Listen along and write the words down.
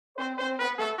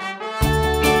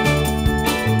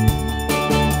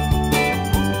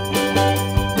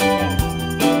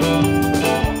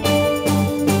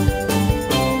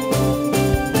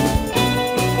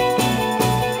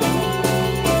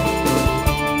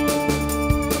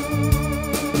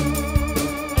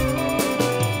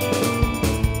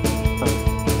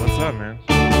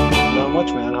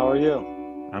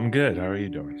good. How are you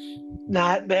doing?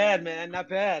 Not bad, man. Not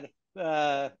bad.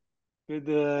 Uh, good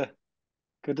to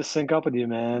good to sync up with you,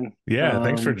 man. Yeah,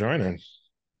 thanks for joining.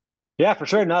 Yeah, for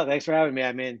sure. No, thanks for having me.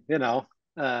 I mean,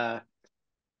 uh,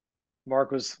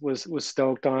 Mark was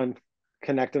stoked on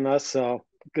connecting us, so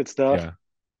good stuff. Yeah,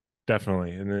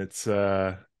 definitely. And it's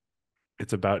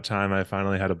about time I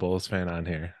finally had a Bulls fan on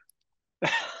here.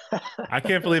 I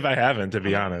can't believe I haven't, to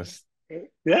be honest.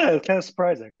 Yeah, it's kind of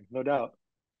surprising, no doubt.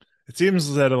 It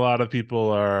seems that a lot of people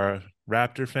are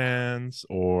Raptor fans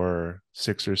or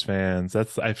Sixers fans.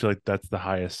 I feel like that's the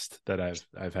highest that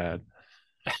I've had.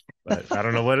 But I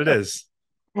don't know what it is.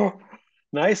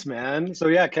 Nice, man. So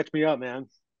yeah, catch me up, man.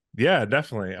 Yeah,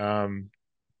 definitely.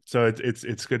 So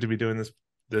it's good to be doing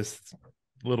this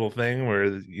little thing where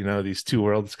these two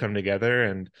worlds come together,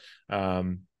 and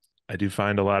um I do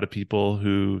find a lot of people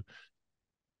who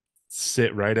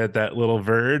sit right at that little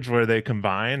verge where they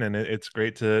combine, and it's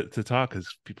great to talk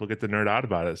because people get to nerd out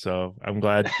about it. So I'm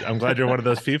glad you're one of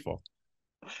those people.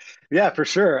 Yeah, for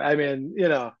sure. I mean,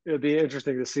 it'd be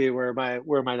interesting to see where my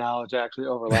knowledge actually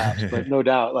overlaps, but no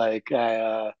doubt, like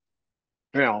yeah.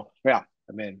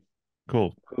 I mean,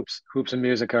 Cool. hoops and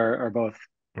music are both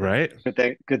Right.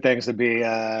 good things to be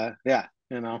yeah,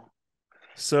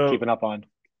 So keeping up on.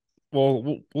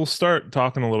 we'll start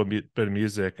talking a little bit of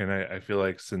music, and I feel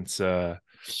like since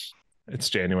it's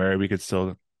January, we could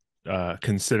still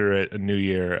consider it a new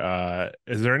year.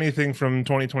 Is there anything from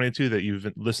 2022 that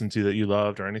you've listened to that you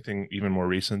loved, or anything even more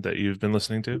recent that you've been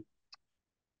listening to?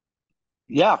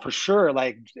 Yeah, for sure.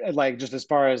 Like just as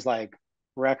far as like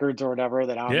records or whatever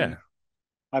that Yeah.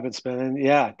 I've been spinning.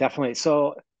 Yeah, definitely.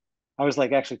 So I was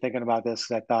like actually thinking about this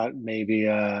 'cause I thought maybe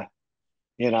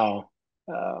you know,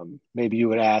 maybe you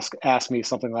would ask me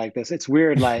something like this. It's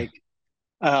weird, like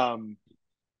um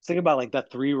think about like the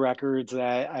three records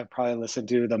that I've probably listened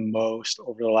to the most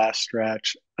over the last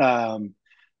stretch.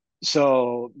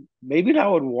 So maybe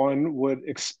not what one would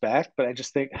expect, but I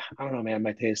just think I don't know, man.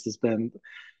 My taste has been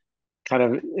kind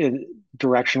of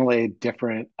directionally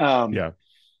different. Yeah.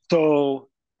 So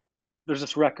there's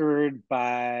this record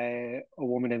by a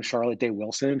woman named Charlotte Day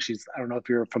Wilson. She's I don't know if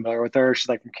you're familiar with her. She's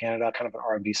like from Canada, kind of an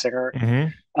R&B singer.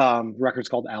 Hmm. Record's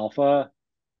called Alpha.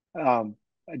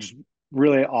 Just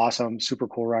really awesome, super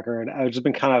cool record. I've just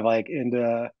been kind of like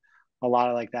into a lot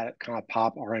of like that kind of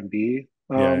pop R&B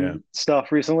Yeah. Yeah.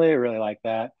 stuff recently. I really like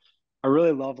that. I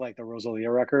really love like the Rosalia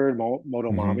record,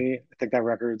 Moto Hmm. Mami. I think that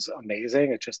record's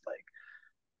amazing. It's just like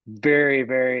very,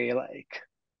 very like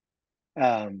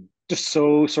just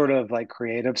so sort of like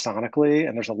creative sonically,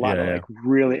 and there's a lot Yeah. of Yeah. like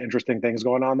really interesting things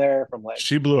going on there from like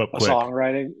She blew up a quick.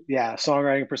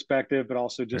 songwriting perspective, but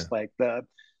also Yeah. just like the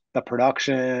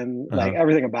production, like Uh-huh.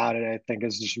 everything about it I think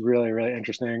is just really really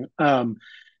interesting. And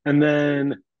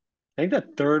then I think the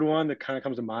third one that kind of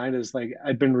comes to mind is like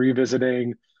I'd been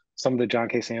revisiting some of the John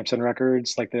K. Samson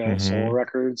records, like the solo Hmm.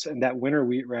 records, and that Winter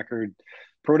Wheat record,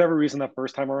 for whatever reason, that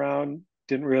first time around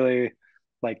didn't really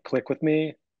like click with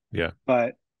me. Yeah.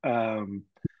 But um,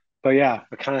 but yeah,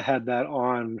 I kind of had that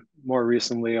on more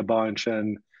recently a bunch,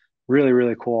 and really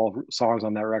really cool songs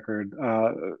on that record.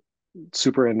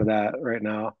 Super into that right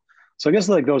now. So I guess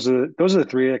like those are the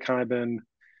three that kind of been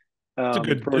for It's a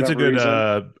whatever good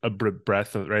reason.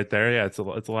 breadth right there. Yeah, it's a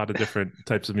lot of different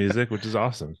types of music, which is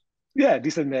awesome. Yeah,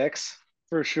 decent mix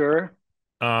for sure.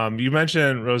 You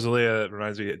mentioned Rosalia. It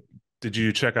reminds me, did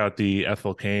you check out the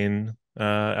Ethel Cain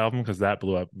album? Because that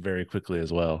blew up very quickly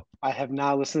as well. I have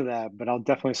not listened to that, but I'll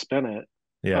definitely spin it.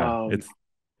 Yeah, Um,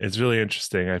 it's really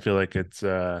interesting. I feel like it's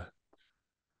kind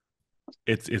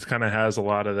of has a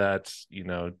lot of that,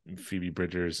 Phoebe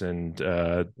Bridgers and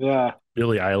yeah.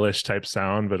 Billie Eilish type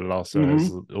sound, but it also has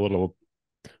Hmm. a little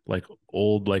like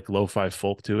old like lo-fi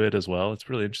folk to it as well. It's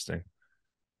really interesting.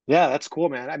 Yeah, that's cool,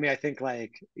 man. I mean, I think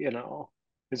like,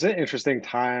 it's an interesting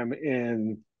time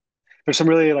there's some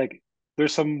really like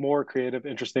there's some more creative,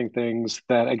 interesting things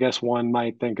that I guess one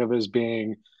might think of as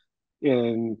being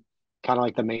in kind of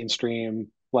like the mainstream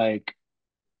like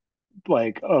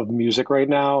of music right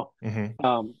now. Hmm.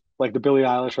 Like the Billie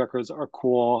Eilish records are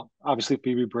cool. Obviously,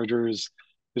 Phoebe Bridgers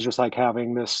is just like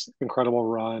having this incredible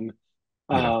run.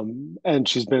 Yeah. And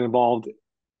she's been involved,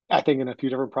 I think, in a few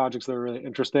different projects that are really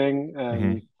interesting.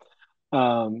 Hmm.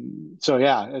 And so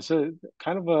yeah, it's a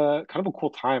kind of a cool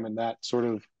time in that sort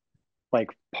of like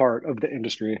part of the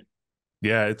industry.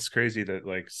 Yeah, it's crazy that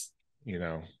you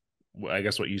know, I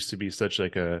guess what used to be such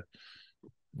like a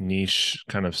niche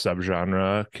kind of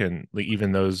subgenre can like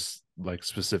even those like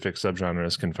specific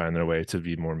subgenres can find their way to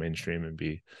be more mainstream and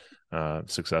be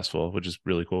successful, which is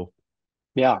really cool.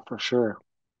 Yeah, for sure.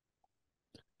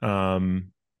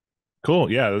 Um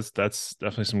Cool. Yeah, that's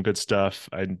definitely some good stuff.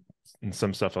 And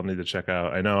some stuff I'll need to check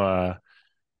out. I know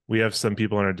we have some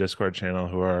people in our Discord channel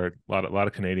who are a lot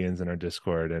of Canadians in our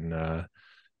Discord, and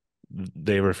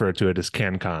they refer to it as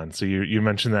CanCon. So you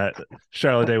mentioned that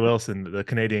Charlotte Day Wilson, the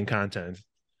Canadian content.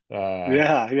 Uh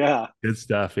Yeah, yeah. Good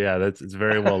stuff. Yeah, that's it's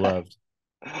very well loved.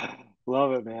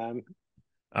 Love it, man.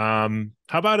 How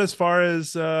about as far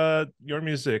as your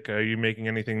music? Are you making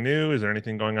anything new? Is there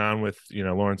anything going on with,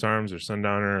 Lawrence Arms or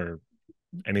Sundowner or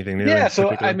anything new Yeah, in so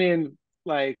I particular? mean,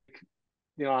 like,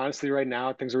 honestly, right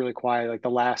now things are really quiet. Like the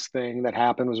last thing that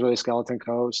happened was really Skeleton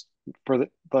Coast for the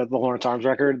Lawrence Arms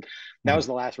record. That Mhm. was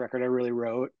the last record I really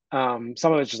wrote. Some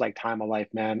of it's just like time of life,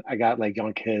 man. I got like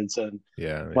young kids and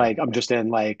Yeah, yeah. like I'm just in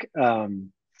like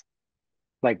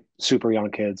super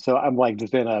young kids. So I'm like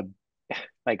just in a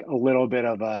little bit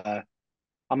of a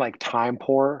I'm like time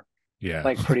poor, Yeah.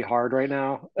 like pretty hard right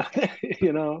now.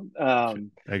 you know.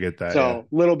 I get that. Yeah. So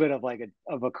a little bit of like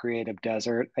a creative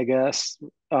desert, I guess,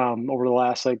 over the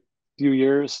last like few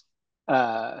years.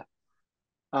 Uh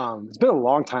it's been a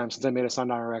long time since I made a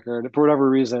Sundowner record. For whatever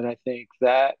reason, I think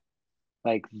that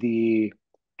like the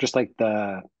just like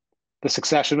the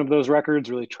succession of those records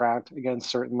really tracked against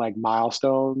certain like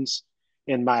milestones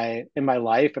in my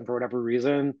life, and for whatever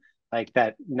reason like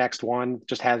that next one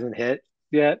just hasn't hit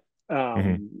yet.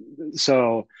 Hmm.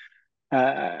 So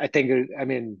I think I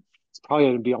mean it's probably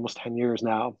going to be almost 10 years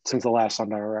now since the last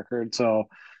Sundial record, so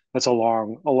that's a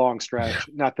long Yeah. stretch.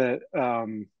 Not that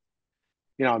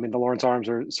I mean the Lawrence Arms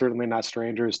are certainly not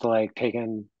strangers to like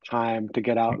taking time to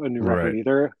get out a new record Right.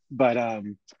 either, but I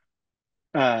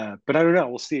don't know,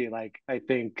 we'll see. Like I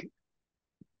think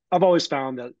I've always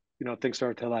found that things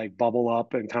start to like bubble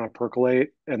up and kind of percolate,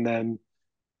 and then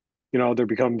there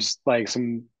becomes like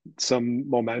some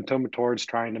momentum towards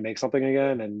trying to make something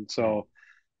again. And Mhm. so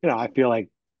I feel like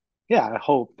yeah, I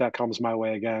hope that comes my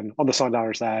way again on the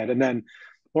Sundowner side. And then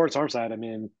Lawrence Arm side, I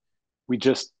mean, we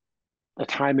just the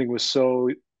timing was so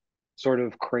sort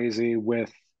of crazy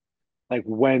with like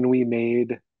when we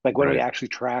Right. actually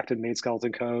tracked and made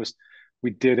Skeleton Coast.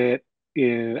 We did it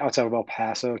in outside of El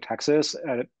Paso, Texas,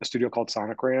 at a studio called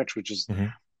Sonic Ranch, which is Hmm.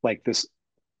 like this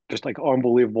just like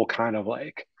unbelievable kind of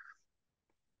like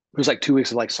it was like 2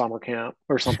 weeks of like summer camp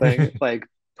or something, like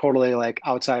totally like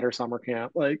outsider summer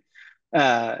camp, like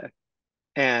uh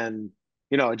and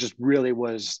it just really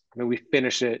was. I mean, we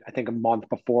finished it I think a month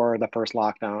before the first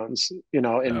lockdowns, in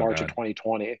Oh March of God.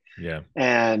 2020, Yeah.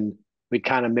 and we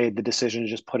kind of made the decision to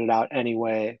just put it out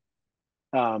anyway,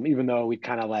 even though we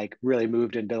kind of like really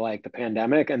moved into like the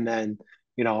pandemic, and then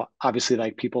obviously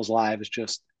like people's lives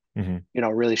just Hmm.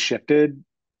 really shifted,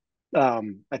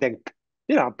 I think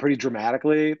pretty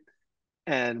dramatically,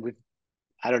 and we've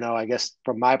I don't know, I guess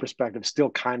from my perspective still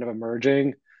kind of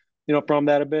emerging from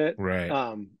that a bit,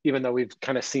 Right. even though we've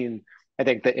kind of seen I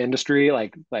think the industry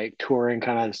like touring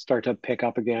kind of start to pick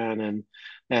up again,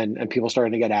 and people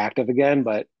starting to get active again,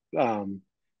 but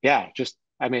yeah, just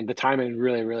I mean the timing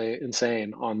really really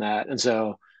insane on that. And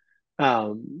so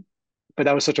um but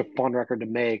that was such a fun record to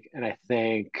make, and I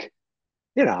think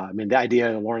I mean the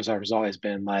idea of Lawrence Arm has always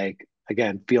been like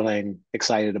again feeling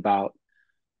excited about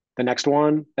the next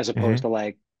one as opposed Hmm. to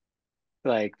like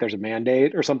there's a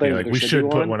mandate or something Yeah, that like there we should be should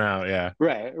put one. one out. Yeah.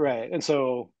 Right, right. And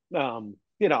so kind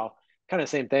of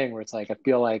same thing where it's like I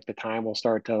feel like the time will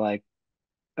start to like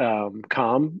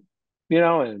come,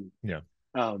 and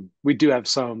Yeah. we do have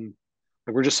some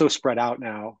like we're just so spread out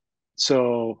now.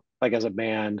 So like as a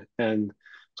band, and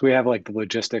so we have like the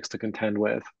logistics to contend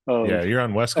with Yeah. of You're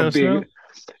on West of Coast being now?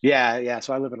 yeah, yeah.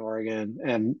 So I live in Oregon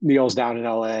and Neil's down in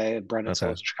LA and Brendan still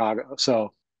Okay. lives in Chicago.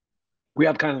 So we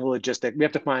have kind of the logistic. We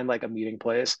have to find like a meeting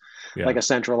place, like Yeah. a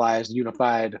centralized,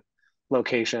 unified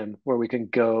location where we can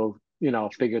go,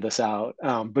 figure this out.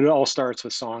 But it all starts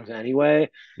with songs anyway, and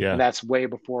Yeah. that's way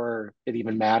before it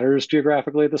even matters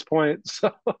geographically at this point.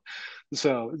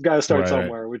 So it's got to start Right, right.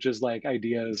 somewhere, which is like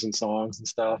ideas and songs and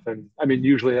stuff. And I mean,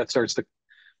 usually that starts to,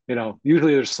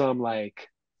 usually there's some like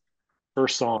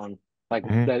first song like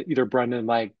Hmm. that either Brendan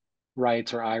like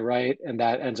writes or I write, and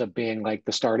that ends up being like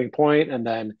the starting point, and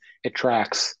then it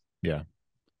tracks, Yeah.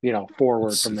 forward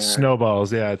It's, from it's there.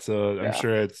 snowballs. Yeah. I'm Yeah.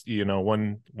 sure it's,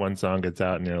 one song gets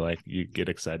out and you're like, you get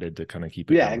excited to kind of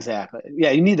keep it Yeah, going. exactly.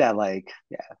 Yeah, you need that like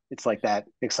yeah, it's like that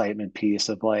excitement piece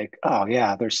of like, oh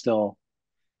yeah, there's still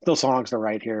songs to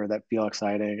write here that feel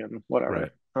exciting and Right.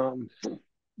 whatever. You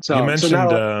So mentioned,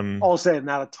 I'll say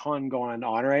not a ton going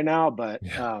on right now, but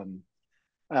yeah.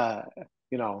 uh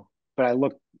you know, but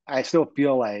I still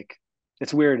feel like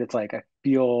it's weird. It's like I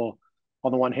feel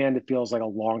on the one hand it feels like a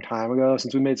long time ago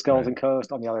since we made Right. Skeleton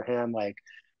Coast. On the other hand, like,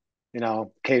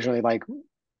 occasionally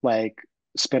like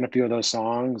spin a few of those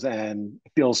songs and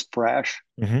it feels fresh.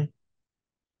 Hmm.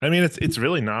 I mean, it's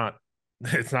really not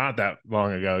it's not that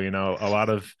long ago. A lot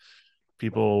of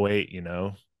people wait,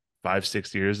 5,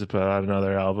 6 years to put out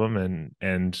another album,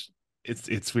 and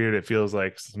it's weird. It feels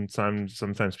like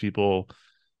sometimes people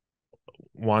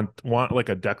want like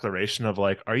a declaration of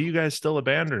like, are you guys still a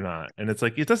band or not? And it's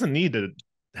like it doesn't need to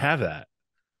have that.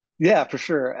 Yeah, for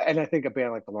sure. And I think a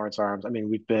band like the Lawrence Arms, I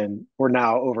mean, we're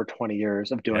now over 20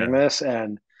 years of doing Yeah. this.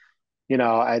 And,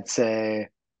 I'd say,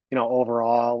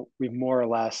 overall, we've more or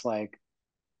less like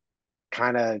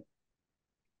kind of,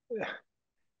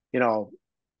 you know,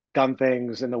 done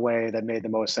things in the way that made the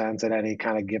most sense at any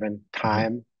kind of given Hmm.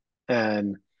 time.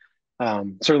 And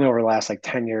certainly over the last like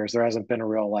 10 years, there hasn't been a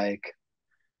real like,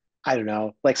 I don't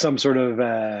know, like some sort of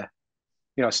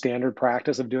standard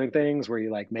practice of doing things where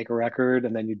you like make a record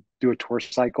and then you do a tour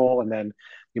cycle and then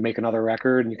you make another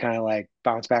record and you kind of like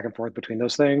bounce back and forth between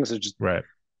those things. It just Right.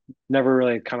 never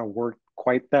really kind of worked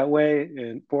quite that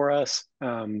way for us.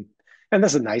 And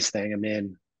that's a nice thing. I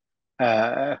mean,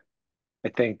 I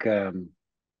think, yeah,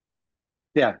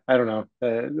 I don't know.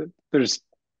 There's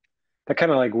that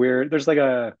kind of like weird. There's like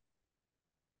I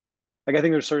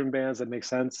think there's certain bands that make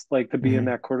sense like to be in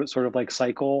Hmm. that sort of like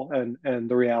cycle, and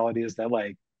the reality is that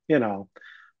like a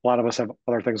lot of us have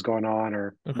other things going on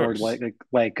or Of more course.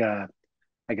 like I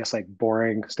guess like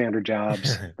boring standard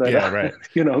jobs that Yeah, right.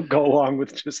 go along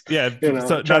with just Yeah, so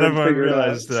not trying to everyone figure it out.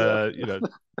 realized So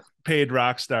paid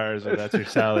rock stars, or that's your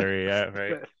salary. Yeah,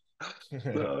 right.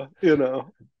 so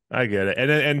I get it.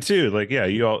 And too, like, yeah,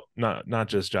 you all not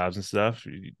just jobs and stuff.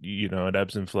 It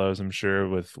ebbs and flows, I'm sure,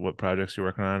 with what projects you're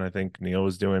working on. I think Neil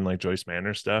was doing like Joyce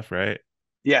Manor stuff, right?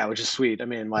 yeah, which is sweet. I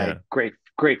mean, Yeah. like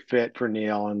great fit for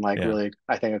Neil and like Yeah. really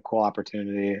I think a cool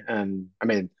opportunity. And I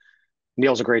mean,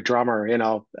 Neil's a great drummer,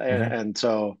 Hmm. and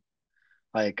so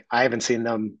like I haven't seen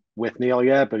them with Neil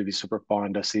yet, but it'd be super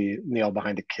fun to see Neil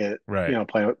behind a kit, Right.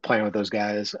 playing with those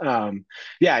guys.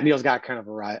 Yeah, Neil's got kind of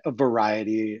a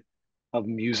variety of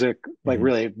music, like Hmm.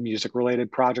 really music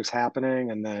related projects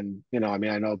happening. And then, I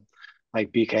mean, I know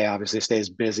like BK obviously stays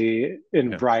busy in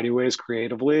a Yeah, variety of ways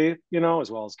creatively,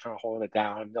 as well as kind of holding it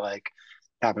down, like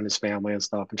having his family and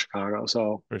stuff in Chicago.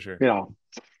 So, for sure. you know,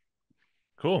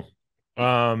 Cool.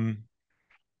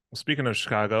 Speaking of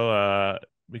Chicago,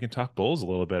 we can talk Bulls a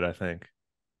little bit, I think.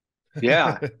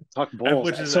 yeah, talk Bulls.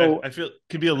 Which is So I feel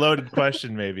could be a loaded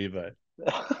question maybe, but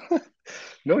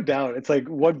no doubt. It's like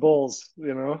what Bulls.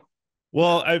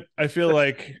 well, I feel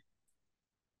like,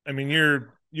 I mean,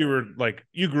 you were like,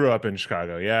 you grew up in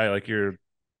Chicago, yeah? Like you're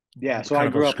Yeah, so I kind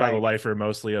of a grew up Chicago like lifer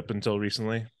mostly up until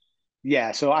recently.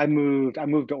 yeah, so I moved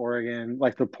to Oregon,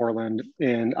 like to Portland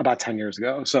in about 10 years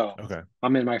ago. So Okay.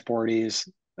 I'm in my 40s.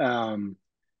 Um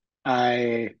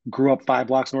I grew up 5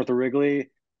 blocks north of Wrigley,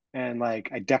 and like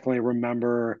I definitely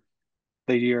remember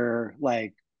the year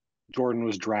like Jordan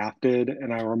was drafted,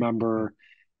 and I remember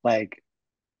like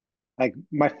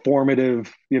my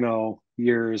formative,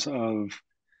 years of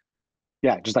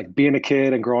yeah, just like being a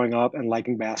kid and growing up and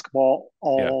liking basketball Yeah.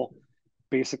 all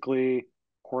basically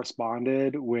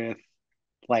corresponded with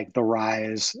like the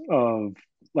rise of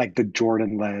like the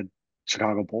Jordan led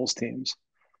Chicago Bulls teams.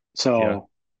 Yeah. So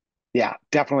yeah,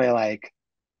 definitely like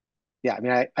yeah, I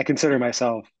mean I consider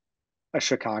myself a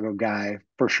Chicago guy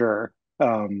for sure.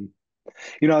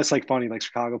 It's like funny, like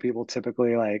Chicago people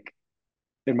typically like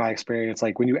in my experience,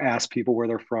 like when you ask people where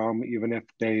they're from, even if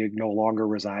they no longer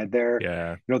reside there,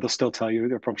 Yeah. they'll still tell you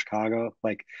they're from Chicago.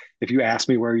 Like if you ask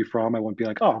me where are you from, I wouldn't be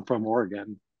like, oh, I'm from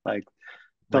Oregon. Like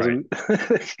Right.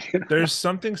 doesn't There's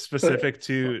something specific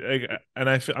to like, and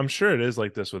I'm sure it is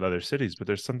like this with other cities, but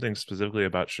there's something specifically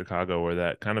about Chicago where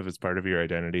that kind of is part of your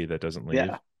identity that doesn't leave.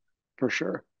 yeah, for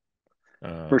sure. For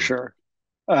Um, sure.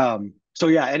 So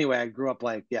yeah, anyway, I grew up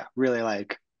like, yeah, really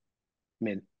like, I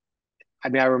mean,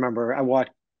 I remember I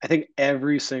watched, I think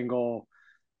every single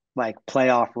like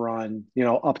playoff run,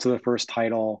 up to the first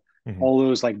title, mhm. all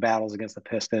those like battles against the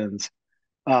Pistons.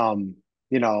 Um,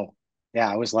 you know,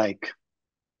 yeah, I was like,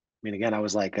 I mean, again, I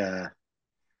was like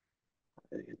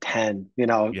 10,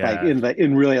 like Yeah,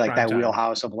 in really like prime that time.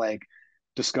 wheelhouse of like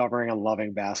discovering and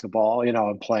loving basketball,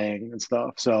 and playing and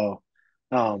stuff. So,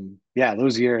 yeah,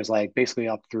 those years, like basically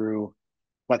up through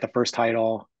what the first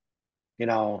title, you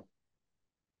know,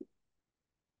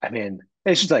 I mean,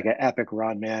 it's just like an epic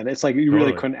run, man. It's like you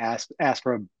really Totally. couldn't ask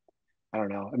for a, I don't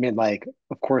know. I mean, like,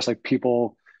 of course, like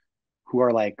people who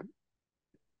are like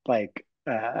like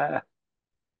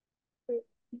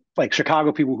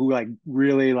Chicago people who like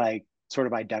really like sort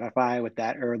of identify with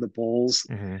that era of the Bulls.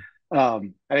 Hmm. I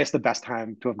mean, it's the best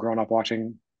time to have grown up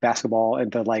watching basketball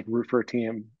and to like root for a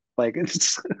team Like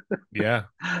it's Yeah.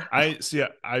 I see.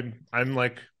 I'm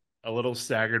like a little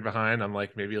staggered behind. I'm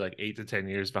like maybe like 8 to 10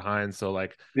 years behind. So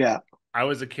like yeah. I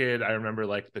was a kid. I remember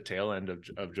like the tail end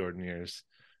of Jordan years.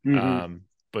 Hmm. Um,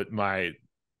 but my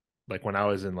like when I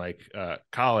was in like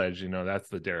college, that's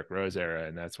the Derrick Rose era,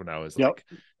 and that's when I was Yep. like,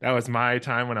 that was my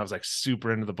time when I was like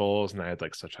super into the Bulls, and I had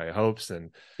like such high hopes,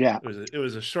 and Yeah. it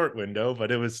was a short window,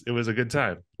 but it was a good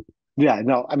time. Yeah.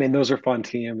 No, I mean those are fun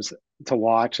teams to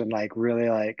watch and like really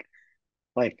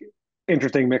like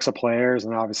interesting mix of players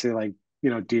and obviously like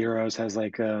D Rose has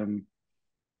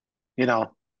you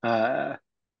know uh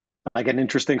like an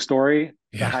interesting story,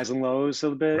 the Yeah, highs and lows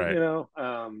of a bit, right.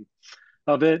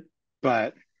 of it.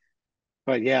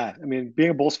 But yeah, I mean,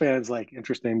 being a Bulls fan is like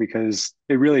interesting because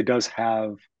it really does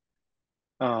have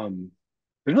um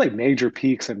there's like major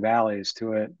peaks and valleys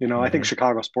to it. I think Hmm.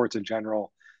 Chicago sports in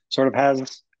general sort of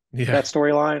has Yeah, that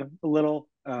storyline a little.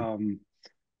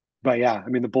 But yeah, I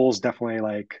mean the Bulls definitely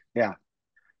like yeah,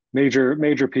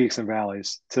 major peaks and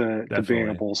valleys to being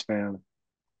a definitely. Bulls fan.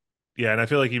 Yeah, and I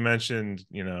feel like you mentioned,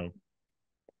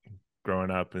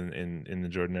 growing up in the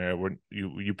Jordan era, where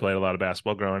you played a lot of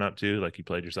basketball growing up too, like you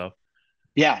played yourself.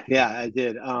 Yeah, yeah, I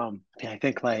did. I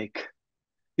think like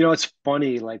it's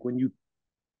funny like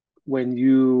when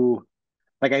you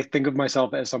like I think of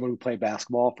myself as someone who played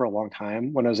basketball for a long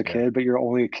time when I was a Yeah. kid, but you're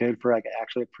only a kid for like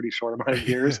actually a pretty short amount of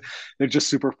years. They're just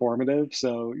super formative.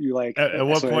 So you like At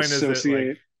what so I point is it like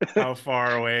associate how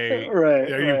far away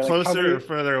right, are you right. Like how closer many or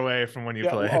further away from when you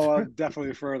yeah, played?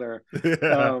 definitely further.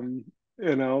 Yeah. Um,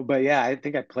 but yeah, I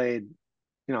think I played,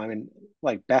 I mean,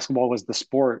 like basketball was the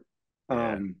sport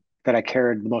Yeah. that I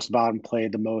cared the most about and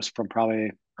played the most from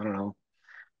probably, I don't know,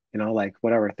 like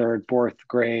whatever, third, fourth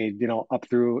grade, up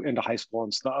through into high school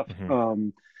and stuff. Hmm.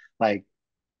 Like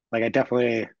like I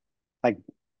definitely like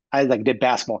I like did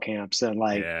basketball camps and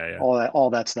like Yeah, yeah. all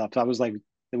that stuff. So I was like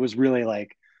it was really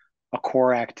like a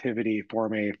core activity for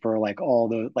me for like all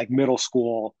the like middle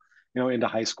school, into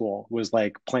high school was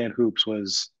like playing hoops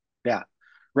was yeah,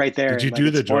 right there. Did you And like do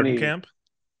it's the Jordan funny. camp?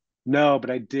 No, but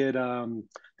I did I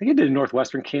think I did a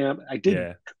Northwestern camp. I did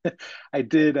Yeah. I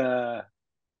did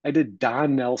I did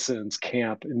Don Nelson's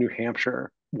camp in New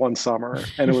Hampshire one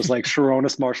summer, and it was like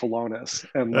Sharonis Marshallonis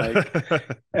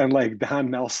and like Don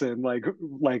Nelson like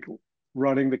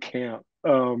running the camp.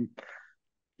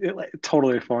 Like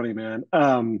totally funny, man.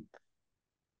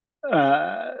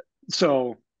 Uh,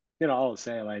 so I'll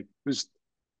say like it was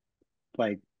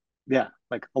like yeah,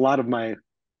 like a lot of my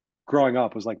growing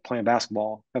up was like playing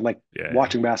basketball and like Yeah, yeah.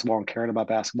 watching basketball and caring about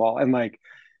basketball, and like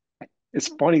it's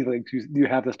funny like you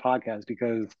have this podcast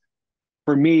because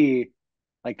for me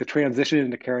like the transition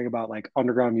into caring about like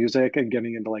underground music and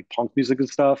getting into like punk music and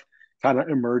stuff kind of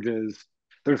emerges.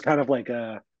 There's kind of like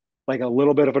a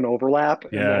little bit of an overlap,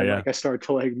 and Yeah, then yeah. like I start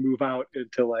to like move out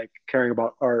into like caring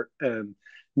about art and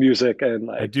music and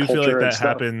I like do feel like culture and that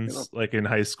stuff. happens like in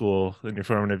high school in your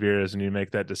formative years, and you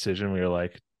make that decision where you're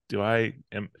like,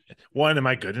 am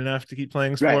I good enough to keep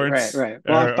playing Right, right, sports? right.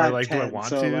 Well, I'm Or five like, do I ten, want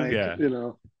so to? like Yeah.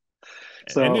 And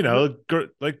so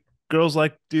like girls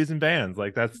like dudes in bands.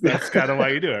 Like that's kind of why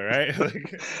you do it, right?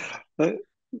 Like, but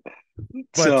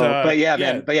but yeah,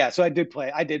 yeah, man. But yeah, so I did play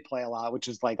a lot, which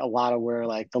is like a lot of where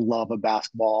like the love of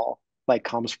basketball like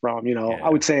comes from. I yeah.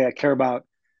 would say I care about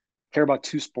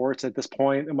two sports at this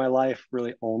point in my life,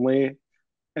 really only,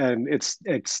 and it's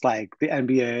like the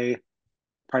NBA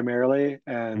primarily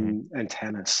Mhm. and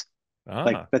tennis.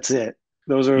 Like Ah, that's it.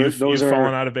 Those are those you've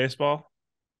fallen are out of baseball?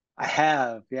 I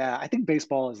have, yeah. I think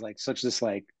baseball is like such this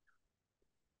like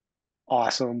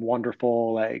awesome,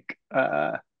 wonderful like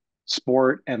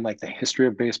sport, and like the history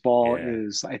of baseball Yeah.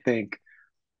 is I think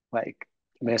like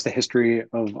I mean it's the history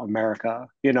of America,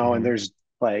 and Hmm. there's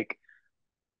like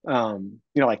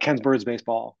like Ken's Birds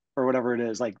baseball or whatever it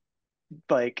is,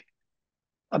 like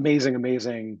amazing,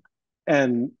 amazing.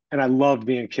 And I loved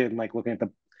being a kid and like looking at the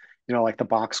like the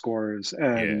box scores.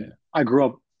 And Yeah. I grew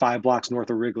up 5 blocks north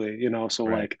of Wrigley, so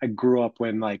Right. like I grew up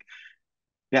when like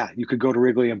yeah, you could go to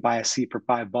Wrigley and buy a seat for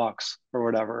 $5 or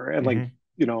whatever. And like,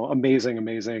 Hmm. amazing,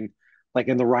 amazing, like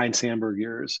in the Ryan Sandberg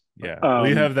years. Yeah. Well,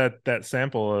 you Um, have that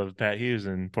sample of Pat Hughes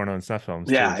in Porno and Snuff films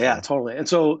too. yeah, yeah, So. totally. And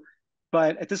so,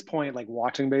 but at this point, like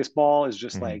watching baseball is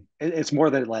just Hmm. like it's more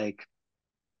that like,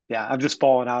 yeah, I've just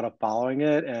fallen out of following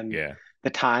it, and Yeah. the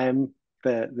time,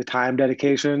 the time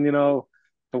dedication, to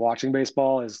watching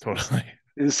baseball is is Totally.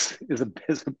 is is a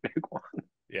is a big one.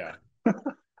 Yeah.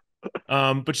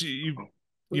 But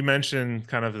you mentioned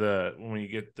kind of the when you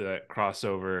get the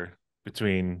crossover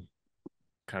between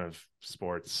kind of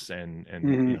sports and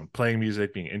Mhm. playing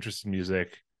music, being interested in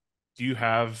music. Do you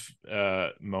have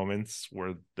moments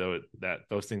where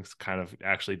those things kind of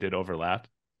actually did overlap?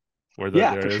 where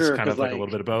Yeah, there for is sure. kind Because of like a little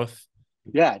like, bit of both?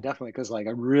 yeah, definitely. Because like,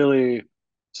 I'm really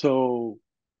so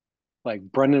like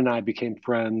Brendan and I became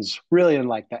friends really in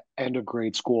like the end of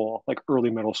grade school, like early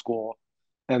middle school,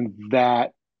 and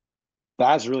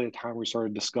that's really a time we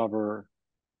started to discover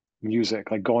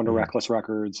music, like going to Mhm. Reckless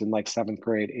Records in like seventh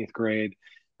grade, eighth grade,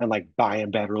 and like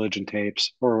buying Bad Religion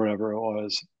tapes or whatever it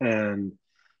was,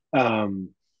 um,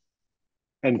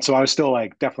 and so I was still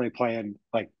like definitely playing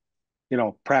like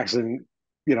practicing,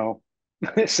 you know,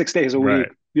 6 days a week,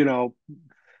 Right.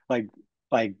 like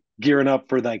like gearing up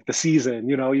for like the season,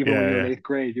 even when Yeah, you're in yeah. eighth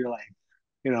grade, you're like,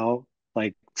 you know,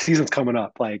 like season's coming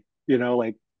up, like,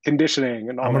 like conditioning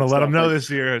and I'm all gonna that let them stuff. know Like, this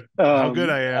year how good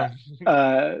um, I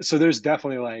am. so there's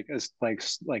definitely like as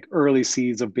like early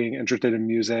seeds of being interested in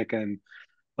music and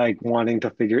like wanting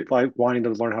to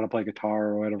learn how to play guitar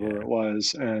or whatever Yeah. it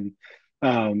was. And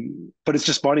but it's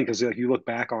just funny because like, you look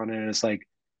back on it and it's like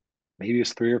maybe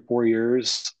it's 3 or 4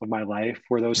 years of my life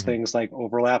where those Mhm. things like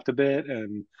overlapped a bit.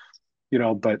 And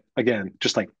but again,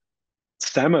 just like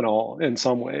seminal in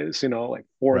some ways, like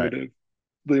Right. formative,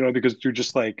 because you're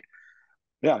just like,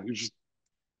 yeah,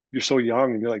 you're so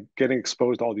young and you're like getting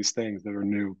exposed to all these things that are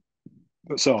new.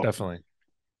 So Definitely.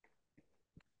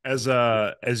 As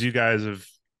you guys have,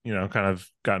 kind of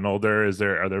gotten older,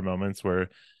 are there moments where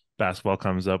basketball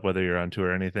comes up, whether you're on tour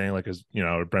or anything? Like, is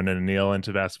Brendan and Neil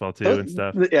into basketball too those, and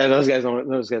stuff? yeah, those guys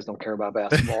don't care about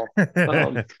basketball.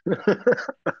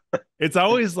 It's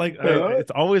always like uh,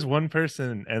 it's always one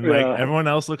person, and like yeah. everyone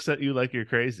else looks at you like you're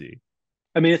crazy.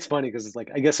 I mean, it's funny because it's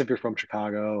like I guess if you're from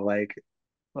Chicago, like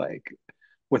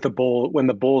with the bull when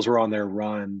the Bulls were on their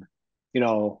run,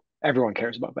 everyone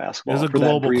cares about There's basketball a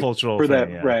global cultural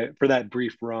thing, yeah. for that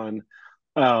brief run.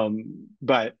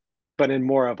 But in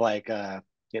more of like a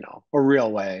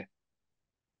real way,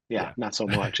 yeah, Yeah. not so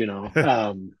much.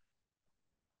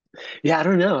 Yeah, I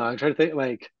don't know. I'm trying to think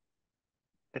like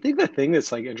I think the thing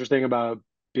that's like interesting about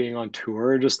being on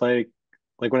tour, just like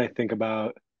when I think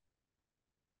about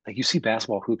like you see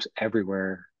basketball hoops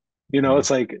everywhere. Mhm. It's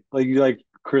like you like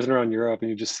cruising around Europe and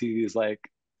you just see these like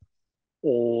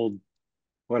old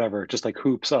whatever, just like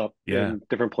hoops up Yeah, in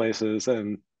different places.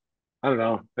 And I don't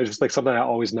know, it's just like something I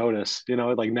always notice,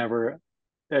 like never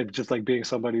just like being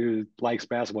somebody who likes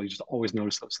basketball, you just always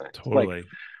notice those things. totally.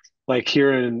 Like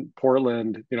here in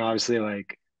Portland, obviously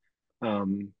like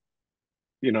um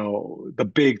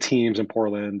the big teams in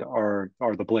Portland are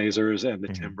the Blazers and the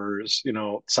Hmm. Timbers.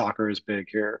 Soccer is big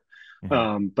here,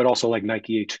 Hmm. but also like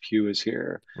Nike HQ is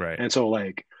here, Right. and so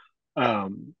like,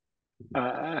 um,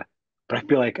 but I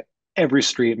feel like every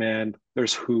street, man,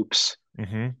 there's hoops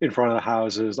Hmm. in front of the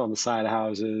houses, on the side of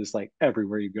houses, like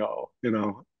everywhere you go. And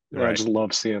I Right. just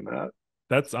love seeing that.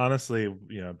 That's honestly,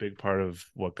 a big part of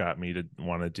what got me to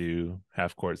want to do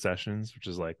half court sessions, which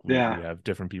is like we Yeah, have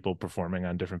different people performing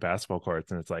on different basketball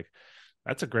courts, and it's like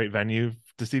that's a great venue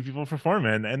to see people perform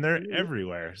in, and they're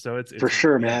everywhere. So for it's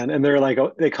sure, yeah, man. And they're like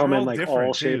they they're come in all like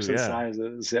all different too. shapes and Yeah,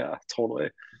 sizes. Yeah, totally.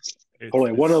 it's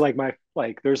Totally. One of it's like my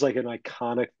like there's like an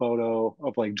iconic photo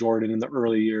of like Jordan in the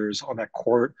early years on that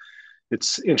court.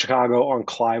 It's in Chicago on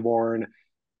Clybourne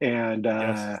and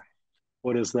yes,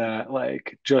 what is that?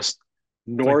 Like just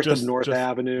it's like north of North just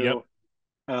yep, Avenue.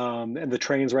 And the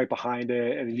train's right behind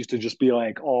it. And it used to just be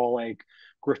like all like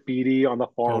graffiti on the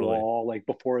far totally, wall, like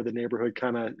before the neighborhood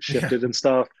kind of yeah, shifted and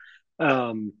stuff.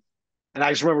 Um, and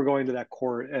I just remember going to that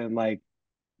court and like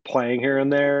playing here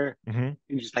and there hmm,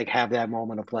 and just like have that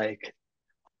moment of like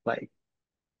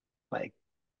like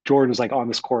Jordan's like on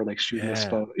this court, like yeah,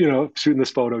 shooting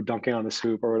this photo, dunking on this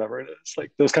hoop or whatever it is.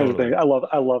 Like those kinds of things. totally. I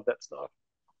love that stuff.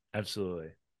 Absolutely.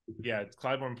 Yeah,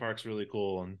 Clybourne Park's really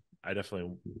cool, and I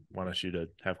definitely want to shoot a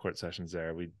half court sessions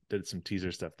there. We did some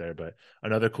teaser stuff there, but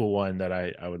another cool one that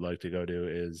I would like to go to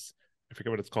is I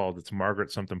forget what it's called. It's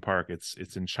Margaret something Park. It's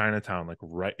in Chinatown, like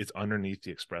right. It's underneath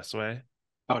the expressway,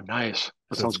 Oh, nice.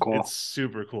 That so sounds it's cool.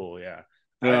 super cool. Yeah,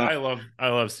 Yeah. I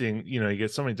love seeing you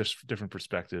get so many different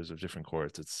perspectives of different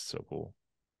courts. It's so cool.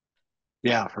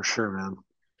 Yeah, for sure, man.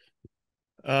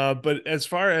 But as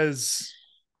far as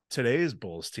today's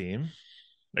Bulls team,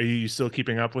 are you still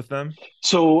keeping up with them?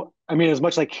 So, I mean, as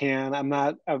much as I can, I'm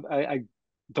not. I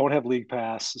don't have league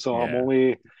pass, so Yeah, I'm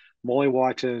only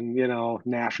watching,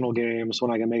 national games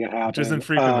when I can make it which isn't happen.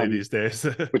 frequently these days.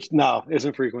 Which no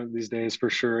isn't frequent these days for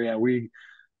sure. Yeah, we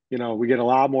get a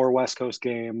lot more West Coast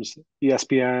games,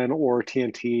 ESPN or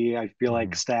TNT. I feel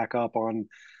like Mhm. stack up on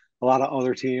a lot of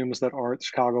other teams that aren't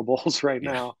Chicago Bulls right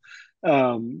Yeah. now.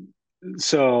 Um,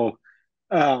 so,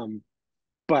 um,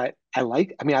 but I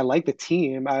like the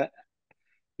team.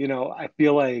 You know, I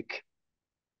feel like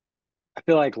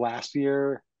last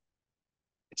year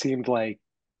it seemed like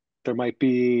there might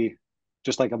be.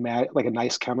 just like like a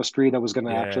nice chemistry that was going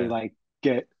to actually Yeah. like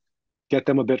get get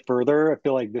them a bit further. I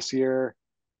feel like this year,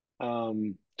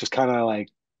 just kind of like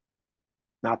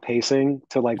not pacing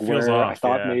to like It feels where I off.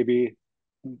 Yeah.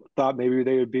 thought maybe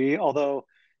they would be. Although,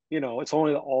 it's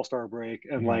only the All-Star break,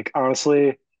 and Hmm. like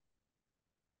honestly,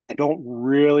 I don't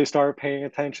really start paying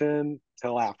attention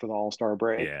till after the All-Star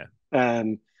break. Yeah.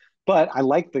 And but I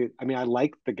like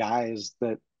the guys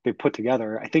that they put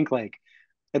together. I think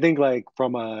like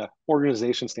from a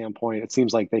organization standpoint, it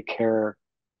seems like they care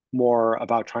more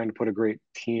about trying to put a great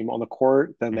team on the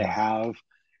court than they Hmm. have,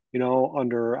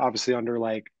 under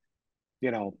like,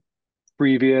 you know,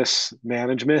 previous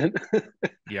management. you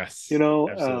Yes. know,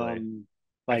 Absolutely.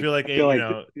 I like feel like I feel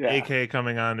like yeah, AK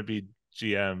coming on to be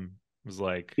GM was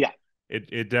like yeah.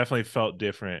 it definitely felt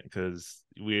different because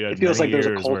we had It feels many like there's a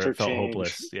years where culture it felt change.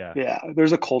 hopeless. Yeah. Yeah,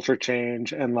 there's a culture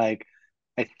change, and like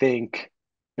I think,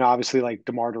 obviously like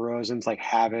DeMar DeRozan's like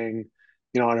having,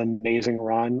 an amazing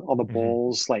run on the Hmm.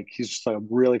 Bulls. Like he's just a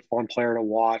really fun player to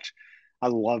watch. I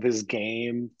love his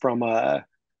game from a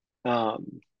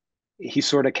um he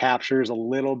sort of captures a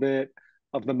little bit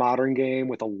of the modern game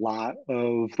with a lot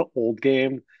of the old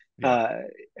game. Yeah. Uh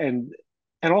and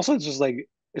also it's just like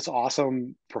it's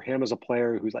awesome for him as a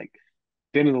player who's like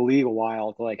been in the league a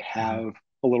while to like Hmm. have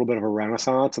a little bit of a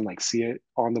renaissance and like see it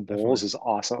on the Bulls Definitely. is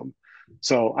awesome.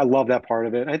 So I love that part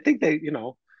of it. And I think they,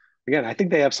 again, I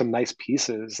think they have some nice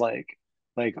pieces. Like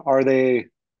are they,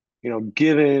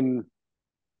 given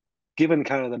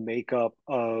kind of the makeup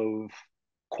of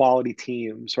quality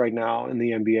teams right now in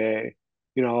the NBA,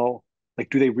 like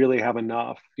do they really have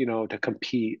enough, to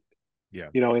compete, Yeah.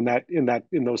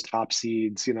 in those top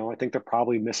seeds? I think they're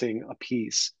probably missing a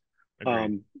piece. Agreed.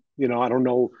 Um, I don't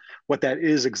know what that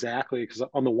is exactly because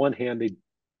on the one hand, they,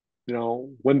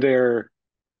 when they're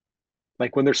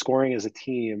scoring as a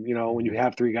team, when you Hmm.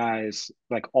 have three guys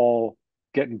like all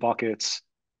getting buckets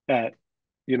at,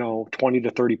 20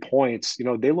 to 30 points,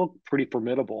 they look pretty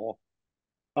formidable.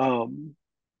 Um,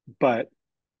 but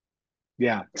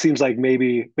yeah, it seems like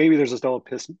maybe there's still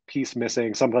a piece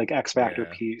missing, some like X factor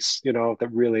Yeah. piece, that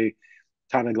really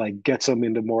kind of like gets them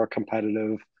into more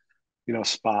competitive,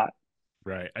 spot.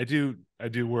 Right. I do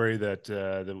worry that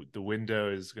the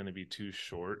window is going to be too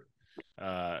short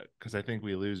because I think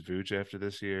we lose Vooch after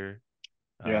this year.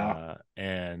 Yeah,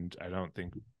 And I don't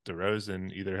think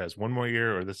DeRozan either has one more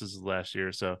year or this is his last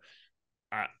year. So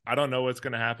I don't know what's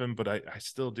going to happen, but I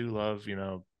still do love,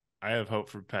 I have hope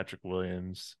for Patrick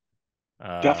Williams.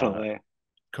 Uh, definitely.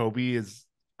 Kobe is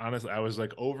honestly, I was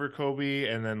like over Kobe,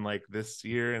 and then like this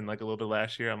year and like a little bit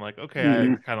last year, I'm like, okay, I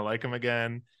Hmm. kind of like him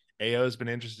again. AO's been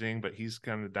interesting, but he's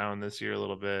kind of down this year a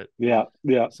little bit. Yeah,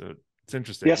 yeah, So it's yeah.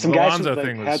 interesting. Some The guys who've Lonzo like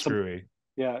thing was had some, screwy.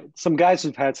 yeah, some guys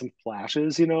who've had some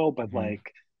flashes, but Hmm.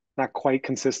 like not quite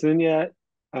consistent yet.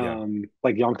 Yeah.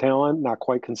 Like young talent, not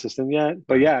quite consistent yet.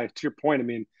 But Uh-huh. yeah, to your point, I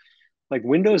mean, like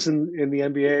windows in the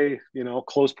NBA,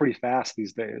 close pretty fast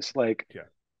these days. Like, Yeah.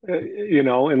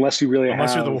 unless you really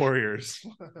Unless you're the have, Warriors.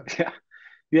 yeah,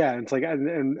 yeah. It's like,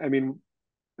 and I mean,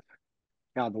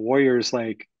 yeah, the Warriors,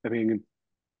 like, I mean,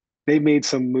 they made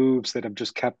some moves that have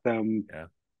just kept them, Yeah.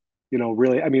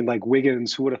 really. I mean, like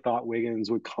Wiggins, who would have thought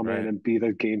Wiggins would come in Right. and be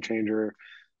the game changer,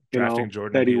 Drafting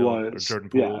Jordan that he Peele or was. Jordan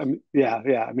Yeah, Poole. I mean, yeah,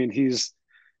 yeah. I mean,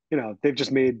 they've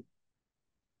just made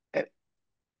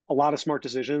a lot of smart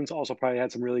decisions. Also, probably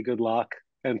had some really good luck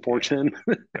and Yeah, fortune,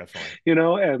 definitely.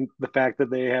 and the fact that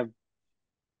they have,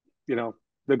 you know,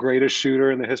 the greatest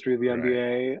shooter in the history of the Right.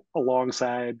 NBA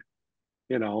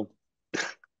you know,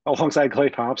 alongside Clay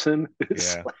Thompson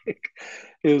Yeah.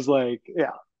 is like,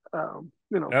 yeah,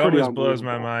 That pretty always blows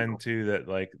my unbelievable. mind too that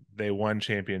like they won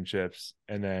championships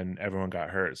and then everyone got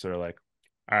hurt. So they're like,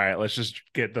 all right, let's just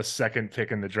get the second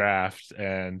pick in the draft.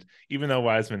 And even though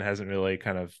Wiseman hasn't really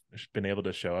kind of been able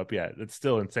to show up yet, it's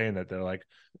still insane that they're like,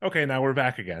 okay, now we're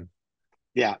back again.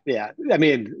 Yeah, yeah. I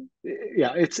mean,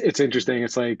 yeah, it's interesting.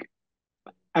 It's like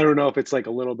I don't know if it's like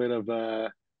a little bit of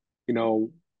you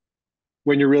know,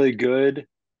 when you're really good,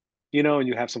 and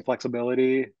you have some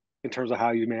flexibility in terms of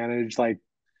how you manage like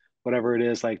whatever it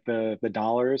is, like the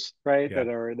dollars, right, Yeah. that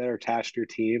are attached to your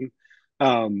team.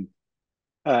 Um,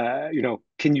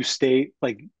 can you stay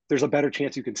like there's a better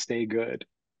chance you can stay good,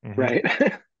 Hmm. right?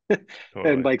 And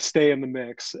Totally. like stay in the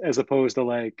mix as opposed to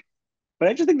like, but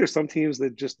I just think there's some teams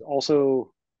that just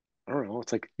also, I don't know,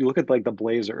 it's like you look at like the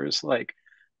Blazers, like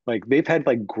they've had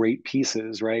like great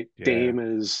pieces, right? Yeah, Dame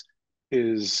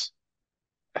is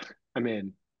I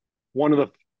mean, one of the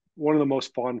one of the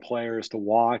most fun players to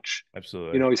watch.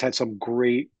 absolutely. He's had some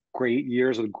great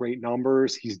years with great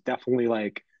numbers. He's definitely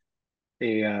like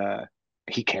a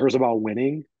he cares about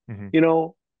winning, Hmm.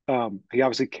 he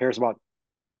obviously cares about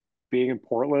being in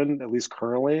Portland, at least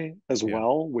currently, as Yeah.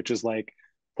 well, which is like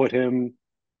put him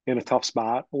in a tough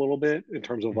spot a little bit in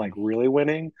terms of like Hmm. really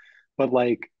winning. But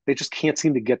like they just can't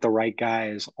seem to get the right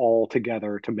guys all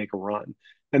together to make a run.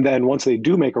 And then once they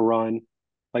do make a run,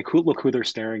 like who they're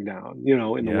staring down,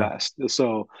 in the Yeah, West.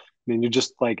 So I mean, you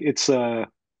just like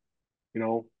you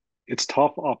know, it's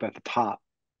tough up at the top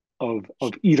of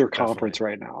either definitely. conference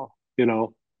right now.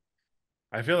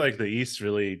 I feel like the East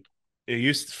really, it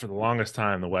used for the longest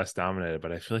time the West dominated,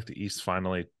 but I feel like the East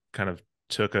finally kind of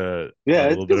took a Yeah, it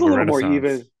little bit feels a of a little more even.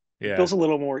 renaissance. It Yeah, feels a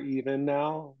little more even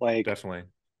now. Like definitely.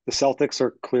 the Celtics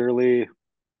are clearly a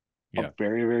Yeah.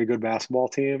 very, very good basketball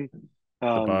team. The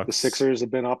The Bucks. Sixers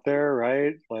have been up there,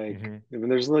 right? Like, Hmm. I mean,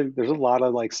 there's a lot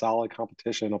of like solid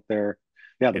competition up there.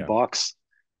 Yeah, the Yeah. Bucks,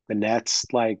 the Nets,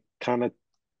 like kind of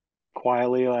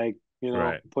quietly, like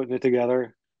Right. putting it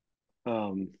together.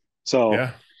 Um, so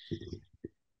Yeah.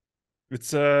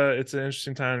 It's an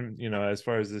interesting time, as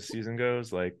far as this season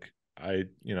goes. Like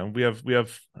we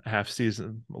have half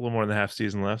season, a little more than half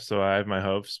season left, so I have my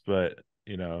hopes, but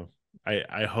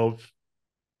I hope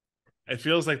it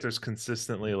feels like there's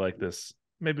consistently like this.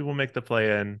 Maybe we'll make the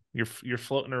play in. You're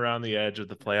floating around the edge of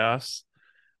the playoffs,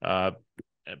 uh,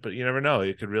 but you never know.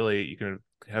 You can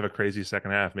have a crazy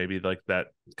second half. Maybe like that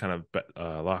kind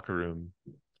of locker room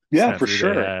yeah, for snafu they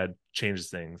sure, had changes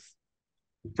things.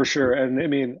 for sure. And I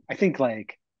mean, I think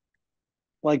like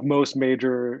most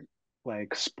major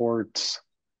like sports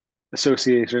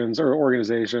associations or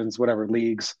organizations, whatever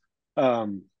leagues,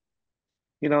 um,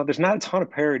 there's not a ton of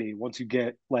parity once you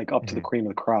get like up to the Hmm. cream of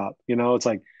the crop. It's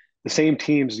like the same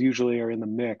teams usually are in the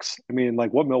mix. I mean,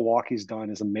 like what Milwaukee's done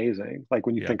is amazing. Like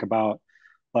when you Yeah. think about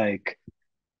like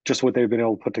just what they've been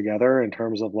able to put together in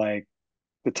terms of like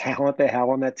the talent they have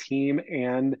on that team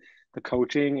and the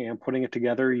coaching and putting it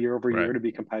together year over year Right. to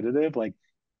be competitive. Like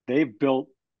they've built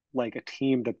like a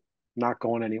team that's not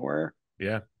going anywhere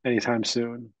Yeah. anytime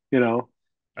soon.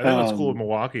 I think what's cool with Um,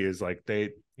 Milwaukee is like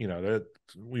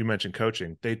we mentioned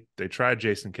coaching. They tried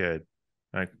Jason Kidd,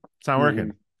 like it's not mhm.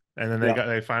 working, and then Yeah,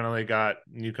 they finally got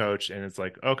new coach, and it's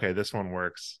like okay, this one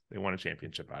works. They won a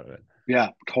championship out of it. yeah,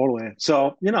 totally.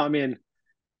 So, I mean,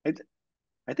 I,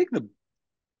 I think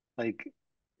like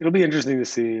it'll be interesting to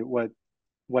see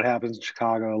what happens in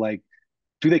Chicago. Like,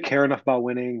 do they care enough about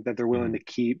winning that they're willing Hmm. to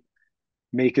keep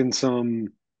making some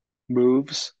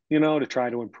moves, to try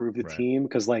to improve the Right. team?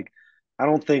 Because like, I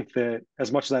don't think that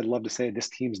as much as I'd love to say this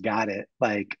team's got it,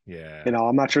 like, Yeah.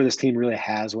 I'm not sure this team really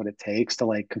has what it takes to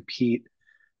like compete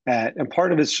at. And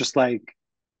part of it's just like,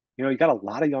 you got a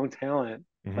lot of young talent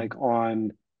Hmm. like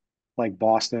on like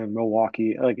Boston,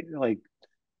 Milwaukee, like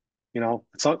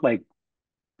it's not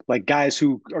like guys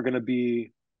who are going to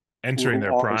be Entering who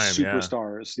their are prime. Yeah.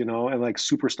 superstars, and like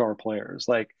superstar players.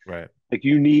 Right. Like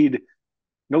you need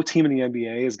no team in the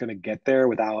NBA is going to get there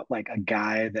without like a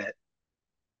guy that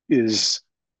is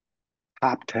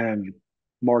top 10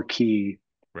 marquee,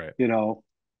 Right. you know.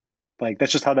 Like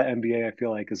that's just how the NBA I feel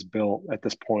like is built at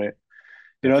this point. It's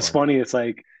Definitely. funny. It's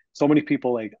like so many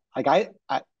people like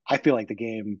I feel like the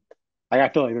game. Like I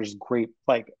feel like there's great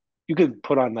like you could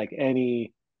put on like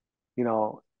any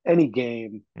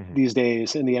game Hmm. these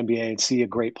days in the NBA and see a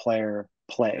great player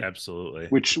play, Absolutely.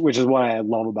 which is what I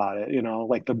love about it.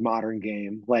 Like the modern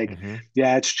game. Like, Hmm.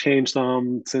 yeah, it's changed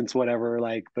some since whatever,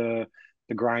 like the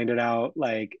grinded out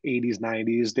like 80s,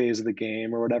 90s days of the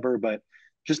game or whatever, but it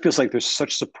just feels like there's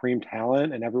such supreme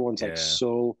talent and everyone's like Yeah.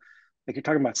 so like you're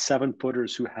talking about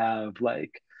 7-footers who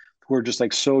are just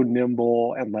like so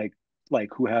nimble and like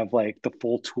who have like the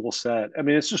full tool set. I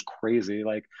mean, it's just crazy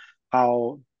like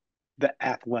how the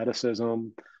athleticism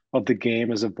of the game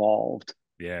has evolved.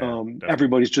 Yeah. Definitely.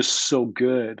 Everybody's just so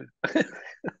good.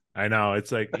 I know.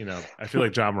 It's like, I feel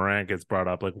like John Morant gets brought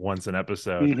up like once an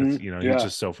episode because, he's Yeah.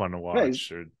 just so fun to Yeah.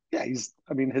 watch. Or,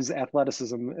 I mean, his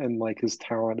athleticism and like his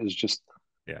talent is just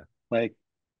yeah. like,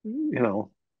 you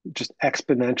know, just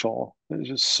exponential. It's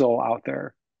just so out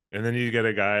there. And then you get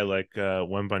a guy like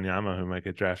Wembanyama who might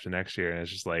get drafted next year. And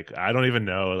it's just like, I don't even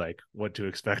know like what to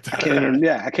expect out of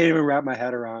that. I can't even wrap my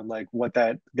head around like what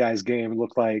that guy's game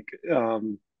looked like.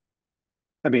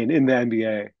 I mean, in the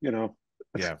NBA.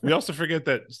 Yeah. We also forget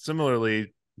that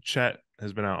similarly, Chet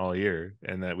has been out all year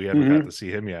and that we haven't got to Hmm. see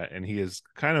him yet. And he is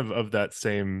kind of that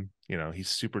same, he's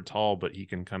super tall, but he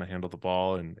can kind of handle the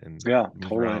ball and Yeah, move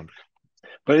totally. around.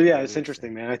 But yeah, It'll it's be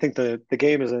interesting. interesting, man. I think the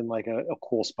game is in like a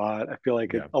cool spot. I feel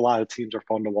like Yeah, a lot of teams are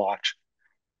fun to watch.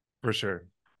 for sure.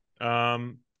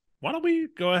 Um, why don't we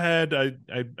go ahead?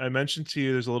 I mentioned to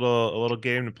you there's a little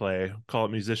game to play. Call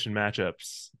it musician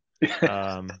matchups.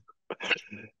 Um,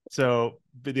 so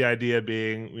the idea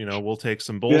being, we'll take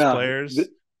some Bulls Yeah, players.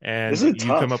 This and is you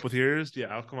come up tough. with yours. Yeah,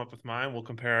 I'll come up with mine. We'll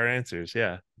compare our answers.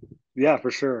 Yeah. Yeah,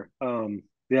 for sure.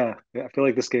 Yeah, I feel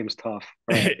like this game's tough.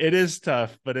 All right. It is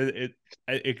tough, but it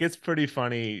gets pretty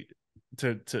funny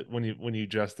to when you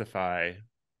justify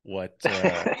what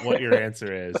your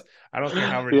answer is. I don't care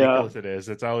how Yeah, ridiculous it is.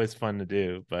 It's always fun to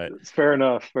do, but it's fair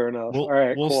enough. Fair enough. All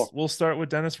right, cool. we'll start with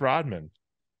Dennis Rodman.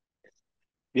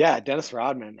 Yeah, Dennis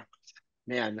Rodman.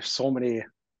 Man, there's so many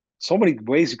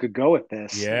ways you could go with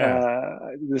this. Yeah,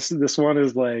 This one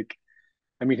is like,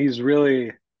 I mean, he's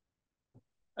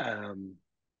um,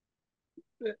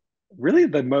 really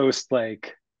the most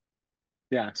like,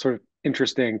 yeah, sort of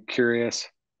interesting, curious,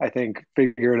 I think,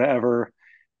 figure to ever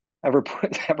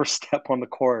put ever step on the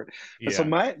court. And so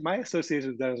yeah. my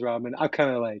association with Dennis Rodman, I'm kind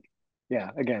of like, yeah,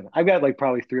 again, I've got like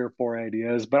probably three or four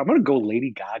ideas, but I'm gonna go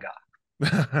Lady Gaga.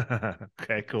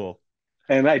 Okay, cool.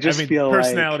 And I I just mean, feel like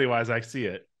personality wise, I see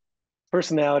it.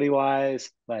 personality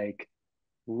wise, like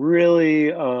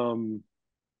really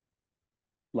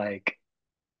like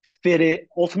fit it,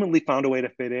 ultimately found a way to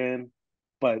fit in,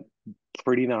 but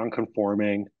pretty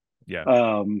non-conforming. Yeah,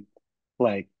 Um,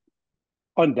 like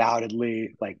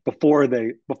undoubtedly, like before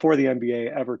the NBA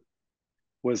ever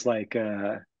was like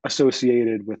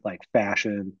associated with like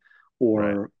fashion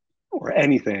right. or or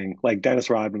anything, like Dennis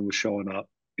Rodman was showing up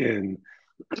in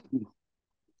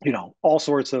all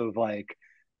sorts of like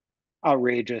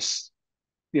outrageous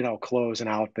clothes and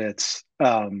outfits,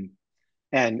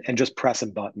 and just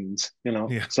pressing buttons,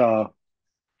 Yeah. so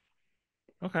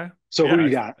Okay. so Yeah, who you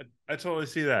got? I totally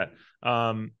see that.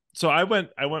 So I went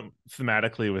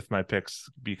thematically with my picks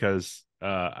because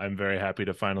I'm very happy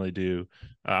to finally do.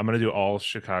 I'm going to do all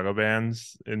Chicago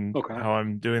bands in Okay. how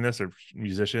I'm doing this, or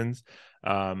musicians.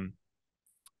 Um,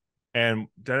 and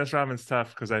Dennis Rodman's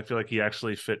tough because I feel like he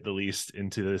actually fit the least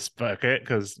into this bucket.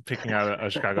 Because picking out a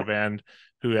Chicago band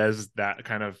who has that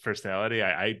kind of personality,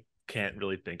 I can't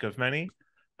really think of many.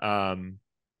 Um,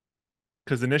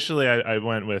 because initially I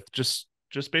went with just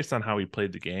based on how he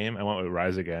played the game. I went with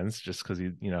Rise Against just because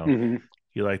Hmm.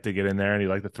 he liked to get in there and he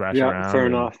liked to thrash Yeah, fair around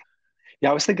and enough.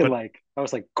 Yeah, I was thinking but like I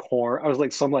was like core. I was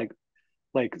like some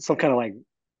kind of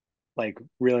like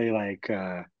really like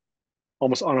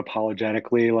almost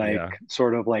unapologetically like yeah,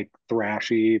 sort of like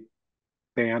thrashy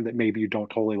band that maybe you don't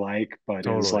totally like, but is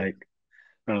totally.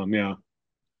 like yeah.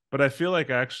 But I feel like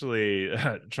actually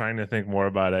trying to think more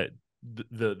about it,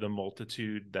 the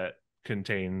multitude that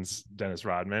contains Dennis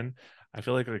Rodman, I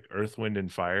feel like Earth, Wind,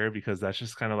 and Fire because that's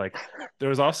just kind of like there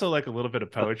was also like a little bit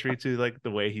of poetry to like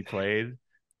the way he played,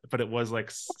 but it was like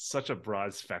such a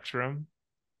broad spectrum.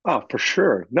 Oh, for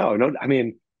sure. No, no. I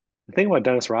mean, the thing about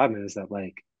Dennis Rodman is that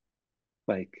like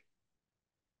like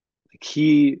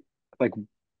he like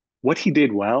what he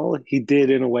did well, he did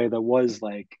in a way that was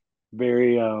like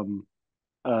very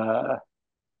uh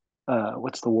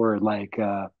what's the word like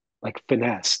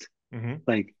finessed, Hmm.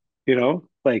 like you know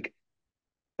like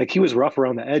he was rough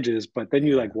around the edges, but then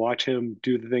you Yeah, like watch him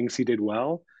do the things he did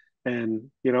well,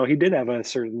 and he did have a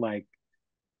certain like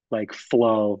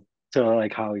flow to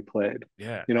like how he played.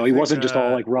 yeah. He wasn't just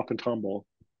all like rough and tumble.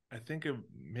 I think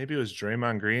maybe it was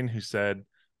Draymond Green who said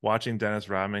watching Dennis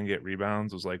Rodman get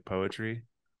rebounds was like poetry.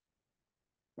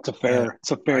 And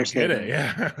It's a I fair get it. statement.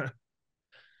 Yeah.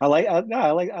 No,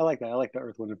 I like that. I like the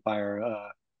Earth, Wind, and Fire Yeah,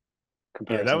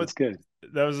 comparison. It's good.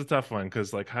 that was a tough one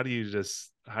because like how do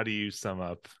you sum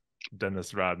up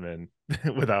Dennis Rodman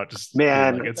without just being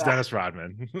like Man, it's Dennis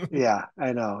Rodman? yeah,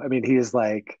 I know. I mean, he is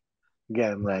like,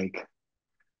 again, like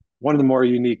one of the more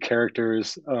unique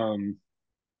characters. And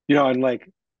like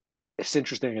it's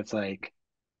interesting. It's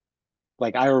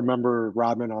like I remember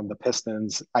Rodman on the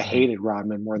Pistons. I Mhm. hated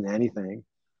Rodman more than anything.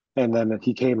 And then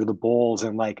he came to the Bulls,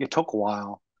 and like it took a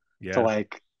while to Yeah.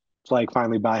 like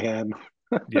finally buy in.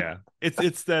 Yeah.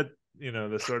 It's that,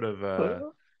 the sort of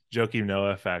Joakim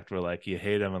Noah effect where like you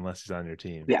hate him unless he's on your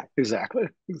team. Yeah, exactly,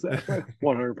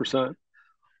 100%.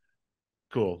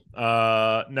 Cool.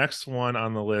 Next one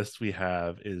on the list we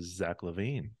have is Zach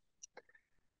Levine.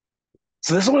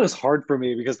 So this one is hard for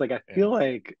me because like I Yeah. feel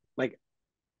like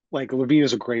Levine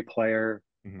is a great player.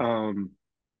 Mhm. Um,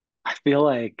 I feel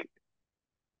like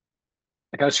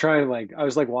I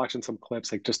was like watching some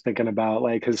clips, like just thinking about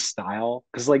like his style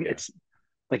because like Yeah. it's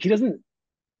like he doesn't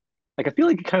like I feel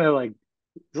like he kind of like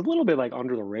he's a little bit like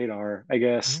under the radar, I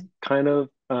guess, Mhm. kind of.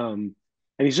 And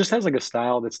he just has like a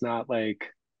style that's not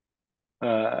like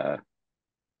uh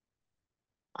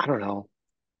I don't know.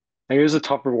 Like, it was a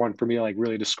tougher one for me to like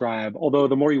really describe. Although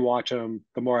the more you watch him,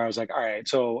 the more I was like, all right,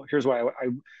 so here's why I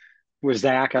with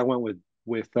Zach, I went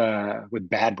with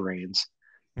Bad Brains.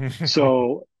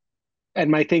 So,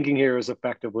 and my thinking here is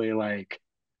effectively like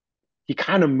he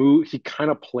kind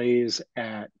of plays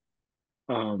at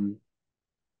um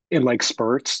in like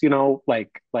spurts,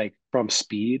 like from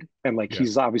speed, and like Yeah.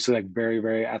 he's obviously like very,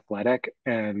 very athletic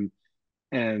and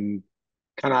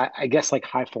kind of, I guess, like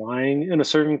high flying in a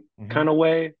certain Hmm. kind of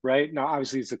way, right? Now,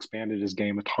 obviously, he's expanded his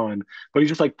game a ton, but he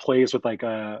just like plays with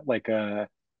a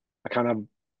kind of,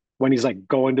 when he's like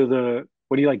going to the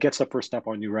when he like gets the first step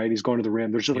on you, right? He's going to the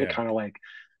rim. There's just like Yeah. kind of like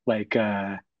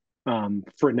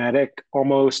frenetic,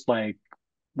 almost like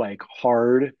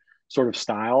hard sort of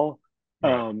style.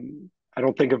 Right. I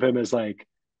don't think of him as like,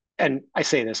 and I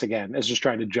say this again as just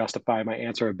trying to justify my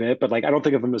answer a bit, but like I don't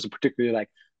think of him as a particularly like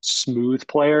smooth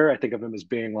player. I think of him as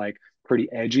being like pretty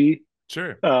edgy.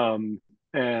 Sure.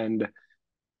 And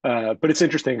but it's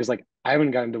interesting because like I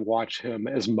haven't gotten to watch him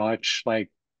as much, like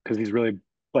because he's really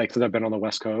like since I've been on the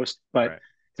West Coast, but Right.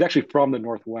 he's actually from the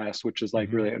Northwest, which is like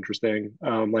Hmm. really interesting.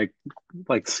 Like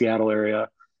the Seattle area.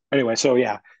 Anyway, so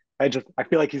yeah, I feel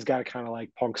like he's got a kind of like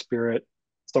punk spirit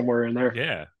somewhere in there.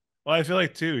 Yeah. Well, I feel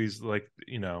like too, he's like,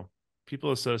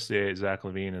 people associate Zach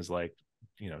Levine as like,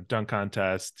 dunk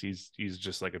contest. He's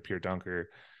just like a pure dunker.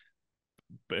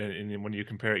 But and when you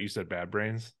compare it, you said Bad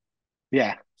Brains.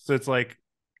 Yeah. So it's like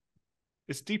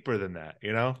it's deeper than that,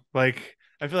 Like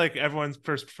I feel like everyone's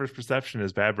first perception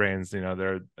is Bad Brains,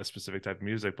 they're a specific type of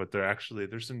music, but they're actually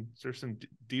there's some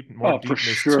deep more Oh,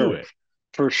 deepness to it.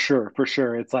 for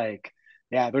sure. It's like,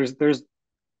 yeah, there's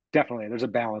definitely there's a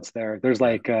balance there. There's Yeah,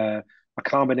 like a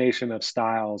combination of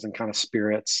styles and kind of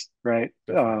spirits, right?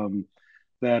 definitely.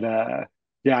 That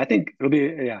yeah, I think it'll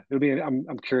be.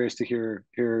 I'm curious to hear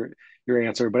your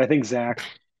answer, but I think Zach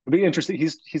it'll be interesting.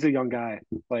 He's a young guy.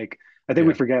 Like I think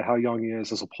we Yeah, forget how young he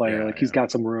is as a player. yeah, Like he's yeah,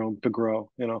 got some room to grow.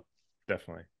 You know.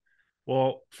 definitely.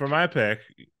 Well, for my pick,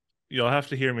 you'll have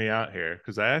to hear me out here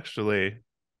because I actually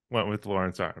went with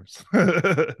Lawrence Arms.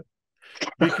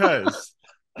 because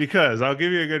because I'll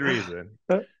give you a good reason.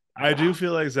 I do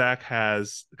feel like Zach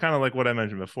has kind of like what I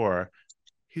mentioned before.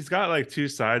 He's got like two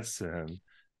sides to him.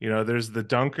 There's the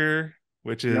dunker,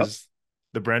 which Yep. is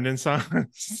the Brendan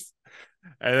songs,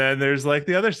 and then there's like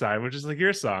the other side, which is like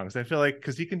your songs. I feel like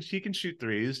because he can shoot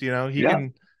threes. He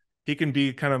Yep. can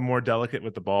be kind of more delicate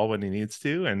with the ball when he needs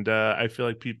to, and I feel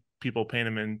like people paint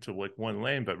him into like one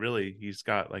lane, but really he's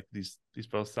got like these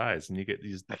both sides, and you get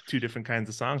these two different kinds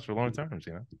of songs for Lawrence Arms.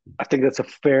 I think that's a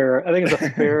fair. I think it's a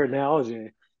fair analogy.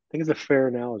 I think it's a fair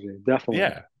analogy. Definitely.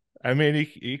 Yeah, I mean,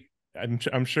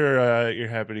 I'm sure you're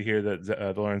happy to hear that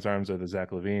the Lawrence Arms are the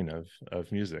Zach Levine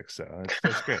of music, so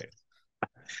that's great.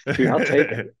 Dude, I'll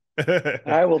take it.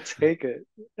 I will take it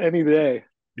any day.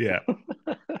 Yeah,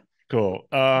 cool.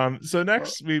 So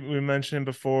next we mentioned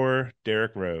before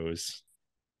Derek Rose.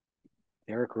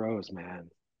 Derrick Rose, man.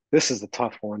 This is a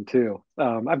tough one too.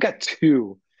 I've got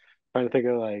two. Trying to think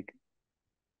of like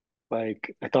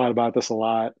I thought about this a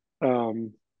lot.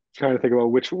 Trying to think about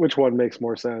which one makes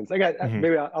more sense. I got Hmm.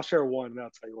 maybe I'll share one and I'll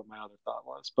tell you what my other thought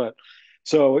was. But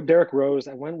so Derrick Rose,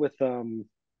 I went with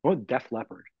Def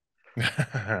Leppard.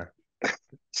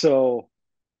 So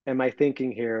and my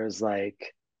thinking here is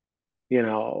like, you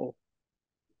know,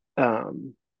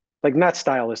 um, like not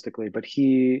stylistically, but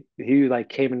he like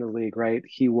came into the league, right?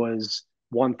 He was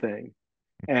one thing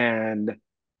and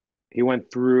he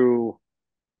went through,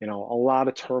 a lot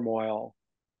of turmoil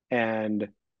and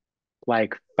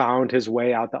like found his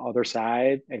way out the other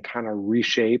side and kind of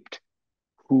reshaped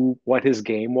what his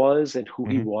game was and who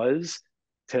he Hmm. was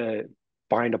to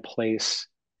find a place,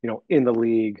 in the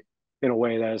league in a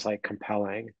way that is like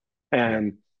compelling. Yeah.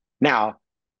 And now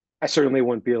I certainly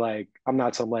wouldn't be like, I'm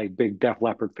not some like big Def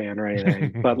Leppard fan or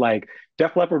anything, but like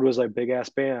Def Leppard was like big ass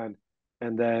band.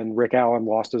 And then Rick Allen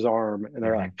lost his arm and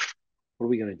they're like, Hmm. what are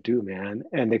we going to do, man?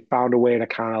 And they found a way to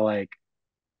kind of like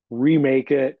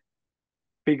remake it,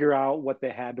 figure out what they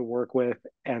had to work with,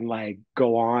 and like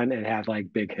go on and have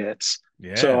like big hits.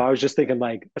 So Yeah. I was just thinking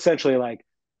like essentially like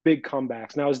big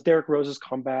comebacks. Now, is Derrick Rose's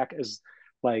comeback is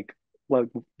like like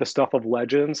the stuff of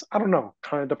legends? I don't know.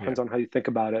 Kind of Yeah. depends on how you think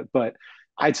about it, but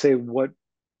I'd say what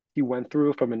he went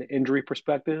through from an injury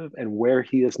perspective and where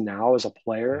he is now as a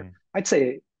player, Mhm. I'd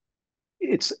say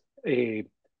it's a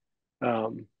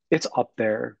it's up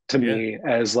there to Yeah. me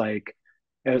as like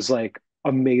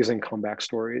amazing comeback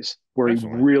stories where he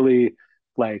Definitely. really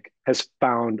like has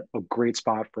found a great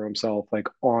spot for himself like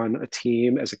on a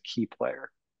team as a key player.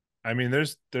 I mean,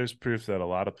 there's proof that a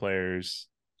lot of players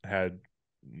had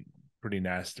pretty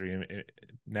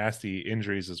nasty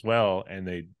injuries as well, and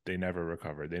they never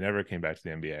recovered. They never came back to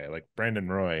the NBA. Like Brandon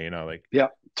Roy, like Yeah,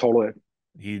 totally.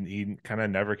 he kind of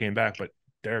never came back. But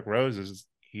Derrick Rose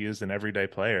he is an everyday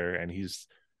player, and he's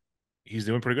He's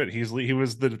doing pretty good. He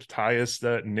was the highest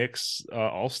Knicks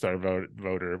All-Star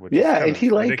voter, which is Yeah, kind and of he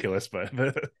like ridiculous, but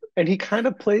and he kind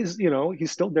of plays,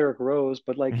 he's still Derrick Rose,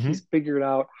 but like Mhm. he's figured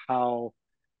out how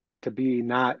to be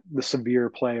not the severe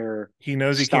player He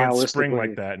knows he can't spring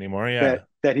like stylistically that anymore. Yeah.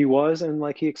 that he was, and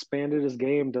like he expanded his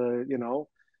game to,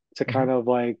 to kind Mhm. of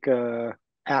like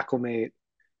acclimate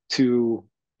to,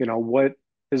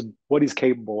 what he's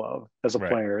capable of as a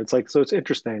Right. player. It's like, so it's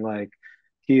interesting. Like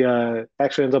he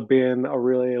actually ends up being a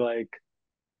really like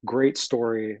great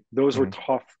story. Those were Mhm.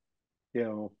 tough,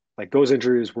 like those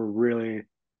injuries were really,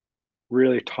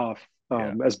 really tough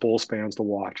Yeah, as Bulls fans to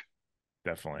watch.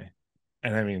 definitely.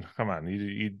 And I mean, come on,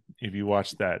 you if you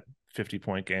watched that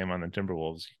 50-point game on the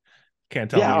Timberwolves, can't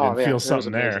tell me Yeah, you oh didn't feel man, it was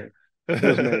something there. amazing. It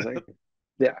was amazing.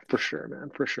 Yeah, for sure, man,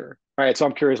 for sure. All right, so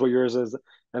I'm curious what yours is,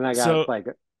 and I got So like,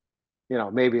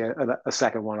 maybe a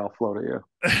second one I'll flow to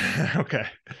okay,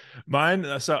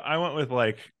 mine. So I went with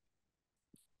like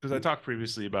because I talked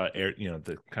previously about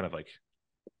the kind of like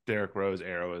Derrick Rose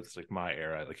era was like my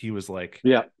era. Like he was like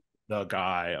you. Yeah. the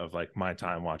guy of like my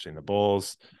time watching the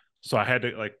Bulls. So I had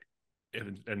to like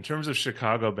in terms of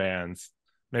Chicago bands,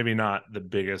 maybe not the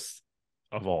biggest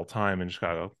of all time in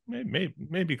Chicago,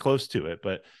 maybe close to it,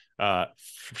 but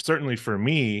certainly for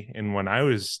me and when I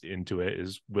was into it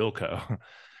is Wilco.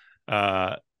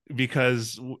 uh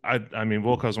because I mean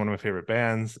Wilco is one of my favorite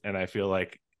bands, and I feel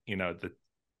like the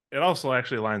it also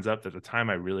actually lines up that the time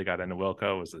I really got into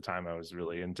Wilco was the time I was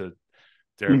really into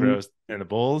Derrick Hmm. Rose and the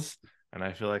Bulls. And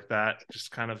I feel like that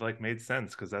just kind of like made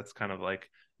sense because that's kind of like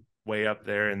way up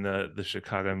there in the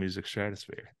Chicago music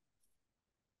stratosphere.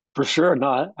 For sure.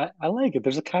 No, I like it.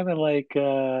 There's a kind of like,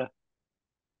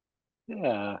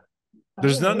 yeah.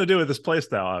 There's nothing Uh, to do with this play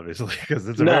style, obviously, because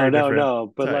it's a no, very no, different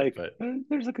no. But type. like, But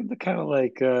there's like the kind of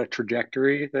like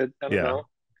trajectory that I don't yeah, know.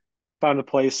 Found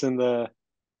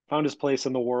his place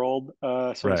in the world,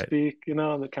 so to right. speak. And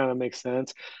that kind of makes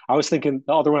sense. I was thinking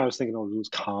the other one I was thinking of was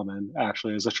Common,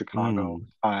 actually, as a Chicago Ooh,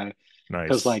 high, because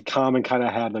nice. like Common kind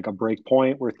of had like a break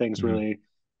point where things Mhm. really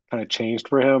kind of changed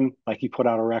for him. Like he put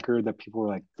out a record that people were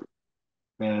like,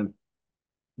 man,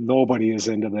 nobody is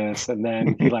into this, and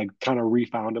then he like kind of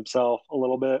refound himself a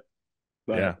little bit.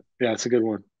 But Yeah. yeah, it's a good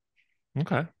one.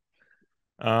 Okay.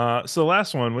 So the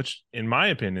last one, which in my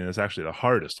opinion is actually the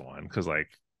hardest one, because like,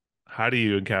 how do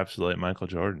you encapsulate Michael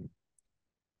Jordan?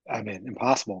 I mean,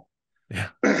 impossible. Yeah.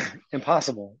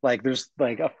 Impossible. Like there's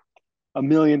like a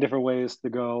million different ways to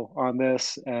go on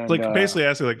this, and Like basically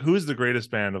asking like, who's the greatest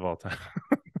band of all time?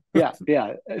 yeah,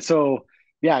 yeah. So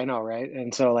yeah, I know, right?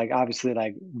 And so like obviously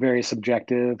like very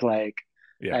subjective. Like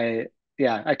Yeah. I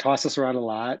yeah, I toss this around a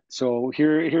lot. So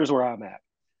here's where I'm at.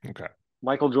 Okay.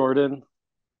 Michael Jordan,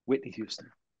 Whitney Houston.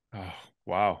 Oh,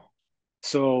 wow.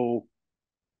 So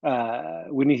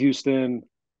Whitney Houston,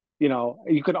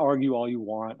 you could argue all you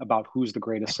want about who's the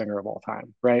greatest singer of all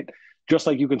time, right? Just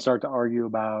like you can start to argue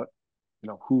about,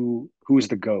 who's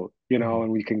the GOAT, Mhm.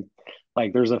 and we can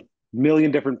like there's a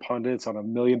million different pundits on a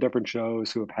million different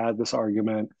shows who have had this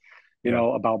argument,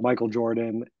 Yeah. about Michael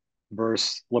Jordan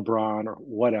versus LeBron or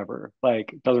whatever.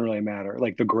 Like, it doesn't really matter.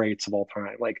 Like the greats of all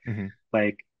time. Hmm.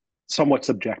 Like somewhat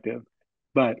subjective.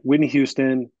 But Whitney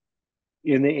Houston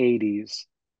in the 80s,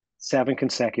 seven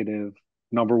consecutive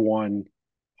number one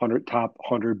hundred top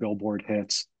 100 Billboard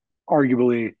hits,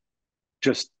 arguably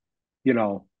just you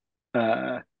know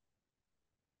uh,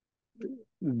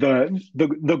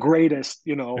 the greatest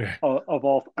Yeah. of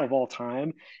all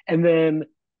time. And then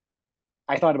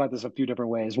I thought about this a few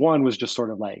different ways. One was just sort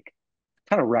of like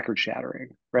kind of record shattering,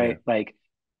 Yeah. right? Like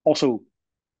also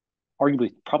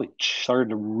arguably probably started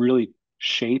to really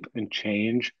shape and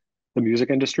change the music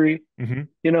industry, Hmm.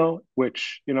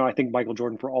 which I think Michael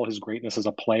Jordan, for all his greatness as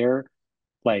a player,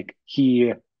 like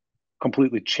he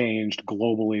completely changed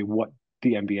globally what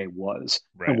the NBA was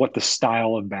and Right. what the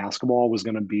style of basketball was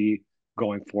going to be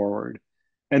going forward.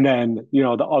 And then, the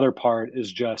other part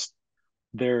is just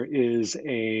there is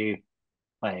a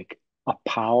like a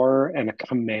power and a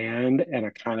command and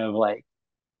a kind of like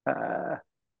uh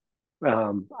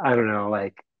I don't know,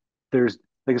 like there's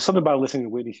something about listening to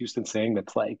Whitney Houston sing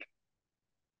that's like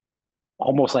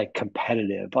almost like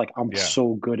competitive. Like I'm Yeah.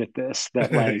 so good at this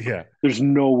that like Yeah. there's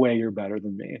no way you're better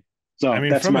than me. I So mean,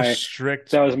 that's from a my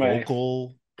strict that was my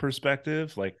vocal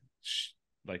perspective, like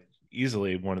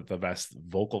easily one of the best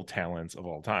vocal talents of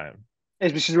all time.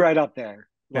 she's right up there.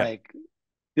 Yeah. Like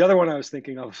the other one I was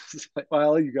thinking of is like, well,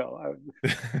 I'll let you go.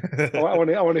 I want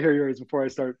to hear yours before I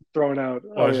start throwing out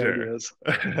Well, other sure. ideas.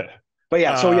 But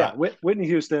yeah, so uh yeah, Whitney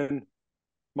Houston,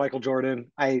 Michael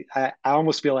Jordan. I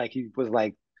almost feel like he was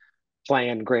like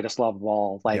playing greatest love of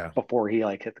all like yeah. before he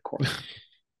like hit the court.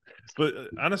 But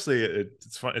honestly,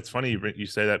 it's funny you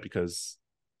say that because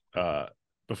uh,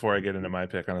 before I get into my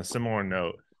pick, on a similar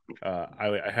note,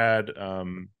 I had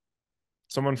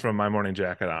someone from My Morning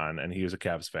Jacket on, and he was a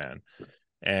Cavs fan,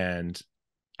 and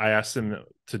I asked him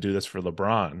to do this for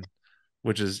LeBron,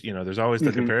 which is, there's always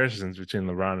the Hmm. comparisons between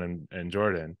LeBron and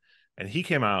Jordan, and he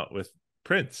came out with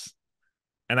Prince.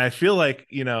 And I feel like,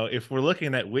 if we're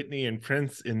looking at Whitney and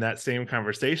Prince in that same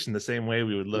conversation, the same way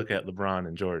we would look at LeBron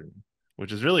and Jordan,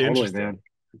 which is really Totally, interesting. man. It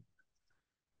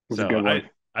was a So good one.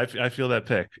 I feel that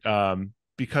pick,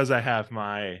 because I have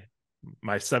my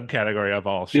subcategory of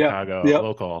all Yep. Chicago Yep.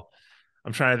 local.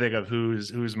 I'm trying to think of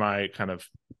who's my kind of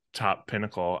top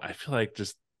pinnacle. I feel like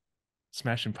just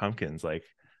Smashing Pumpkins, like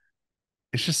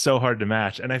it's just so hard to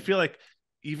match, and I feel like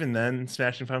even then,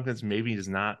 Smashing Pumpkins maybe is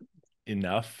not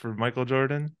enough for Michael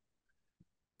Jordan,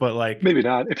 but like Maybe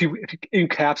not. If you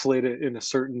encapsulate it in a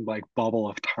certain like bubble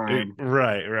of time,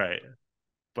 right,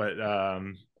 but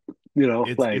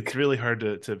it's like really hard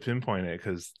to pinpoint it,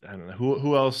 because I don't know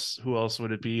who else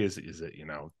would it be? Is it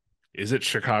is it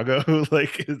Chicago?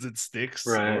 Like, is it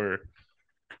Styx, right. or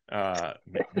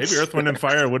maybe Earth, Wind, and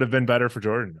Fire would have been better for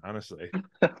Jordan, honestly.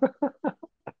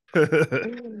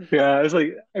 Yeah, it's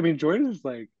like I mean Jordan is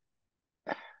like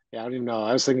yeah, I don't even know.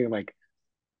 I was thinking like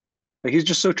he's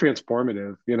just so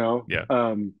transformative, you know? Yeah,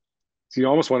 So you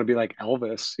almost want to be like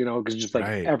Elvis, because just like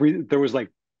right. there was like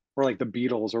or like the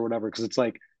Beatles or whatever, because it's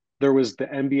like there was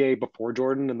the NBA before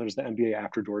Jordan and there's the NBA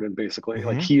after Jordan, basically.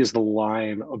 Like Hmm. he is the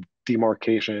line of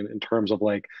demarcation in terms of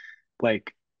like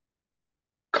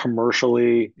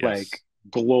commercially, like Yes.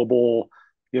 global,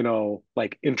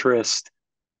 like interest,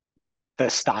 the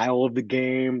style of the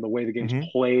game, the way the game's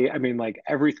Hmm. played. I mean, like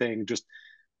everything just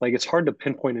like it's hard to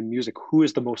pinpoint in music who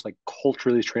is the most like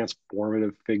culturally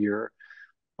transformative figure,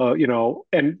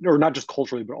 and or not just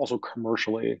culturally, but also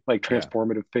commercially, like Yeah,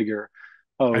 transformative figure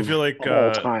I feel like of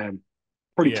all time.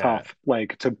 Pretty yeah, tough,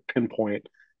 like to pinpoint.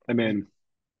 I mean,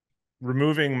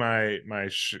 removing my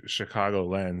Chicago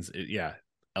lens, yeah,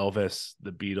 Elvis,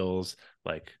 the Beatles,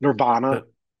 like Nirvana. the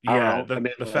I don't yeah, know. I the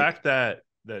mean, the like fact that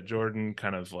Jordan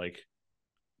kind of like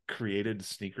created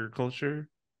sneaker culture,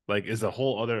 like, is a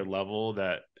whole other level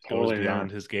that goes totally, yeah,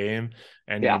 beyond his game.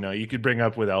 And yeah. you could bring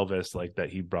up with Elvis, like,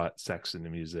 that he brought sex into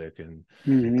music, and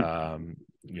Hmm. um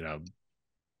you know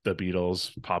the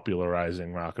Beatles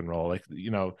popularizing rock and roll, like,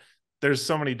 there's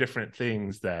so many different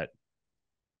things that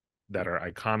are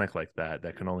iconic like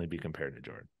that can only be compared to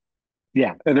Jordan.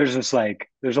 Yeah, and there's just like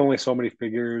there's only so many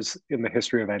figures in the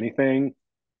history of anything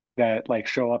that like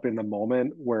show up in the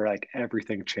moment where like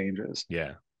everything changes,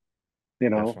 Yeah,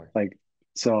 definitely. like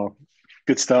so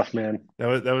good stuff, man. That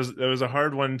was a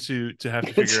hard one to have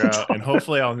to It's, figure it's out, and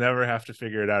hopefully I'll never have to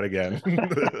figure it out again.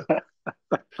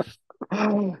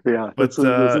 yeah, But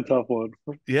that's a tough one.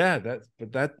 yeah,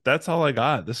 that's all I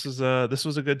got. This was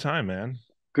a good time, man.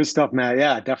 Good stuff, Matt.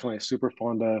 Yeah, definitely super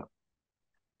fun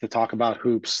to talk about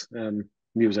hoops and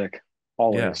music.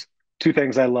 Yeah, Always two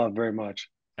things I love very much.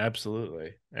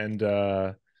 absolutely. And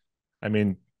I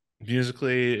mean,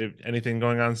 musically, if anything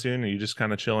going on soon, or you just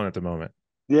kind of chilling at the moment?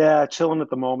 Yeah, chilling at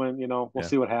the moment. We'll Yeah,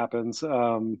 see what happens.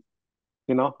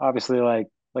 Obviously, like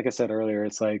I said earlier,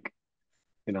 it's like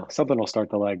something will start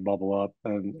to like bubble up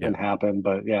and yeah. happen.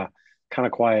 But yeah, kind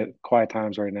of quiet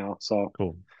times right now. So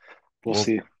Cool. we'll Well,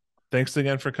 see. thanks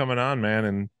again for coming on, man,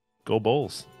 and go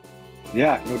Bulls.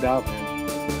 Yeah, no doubt, man.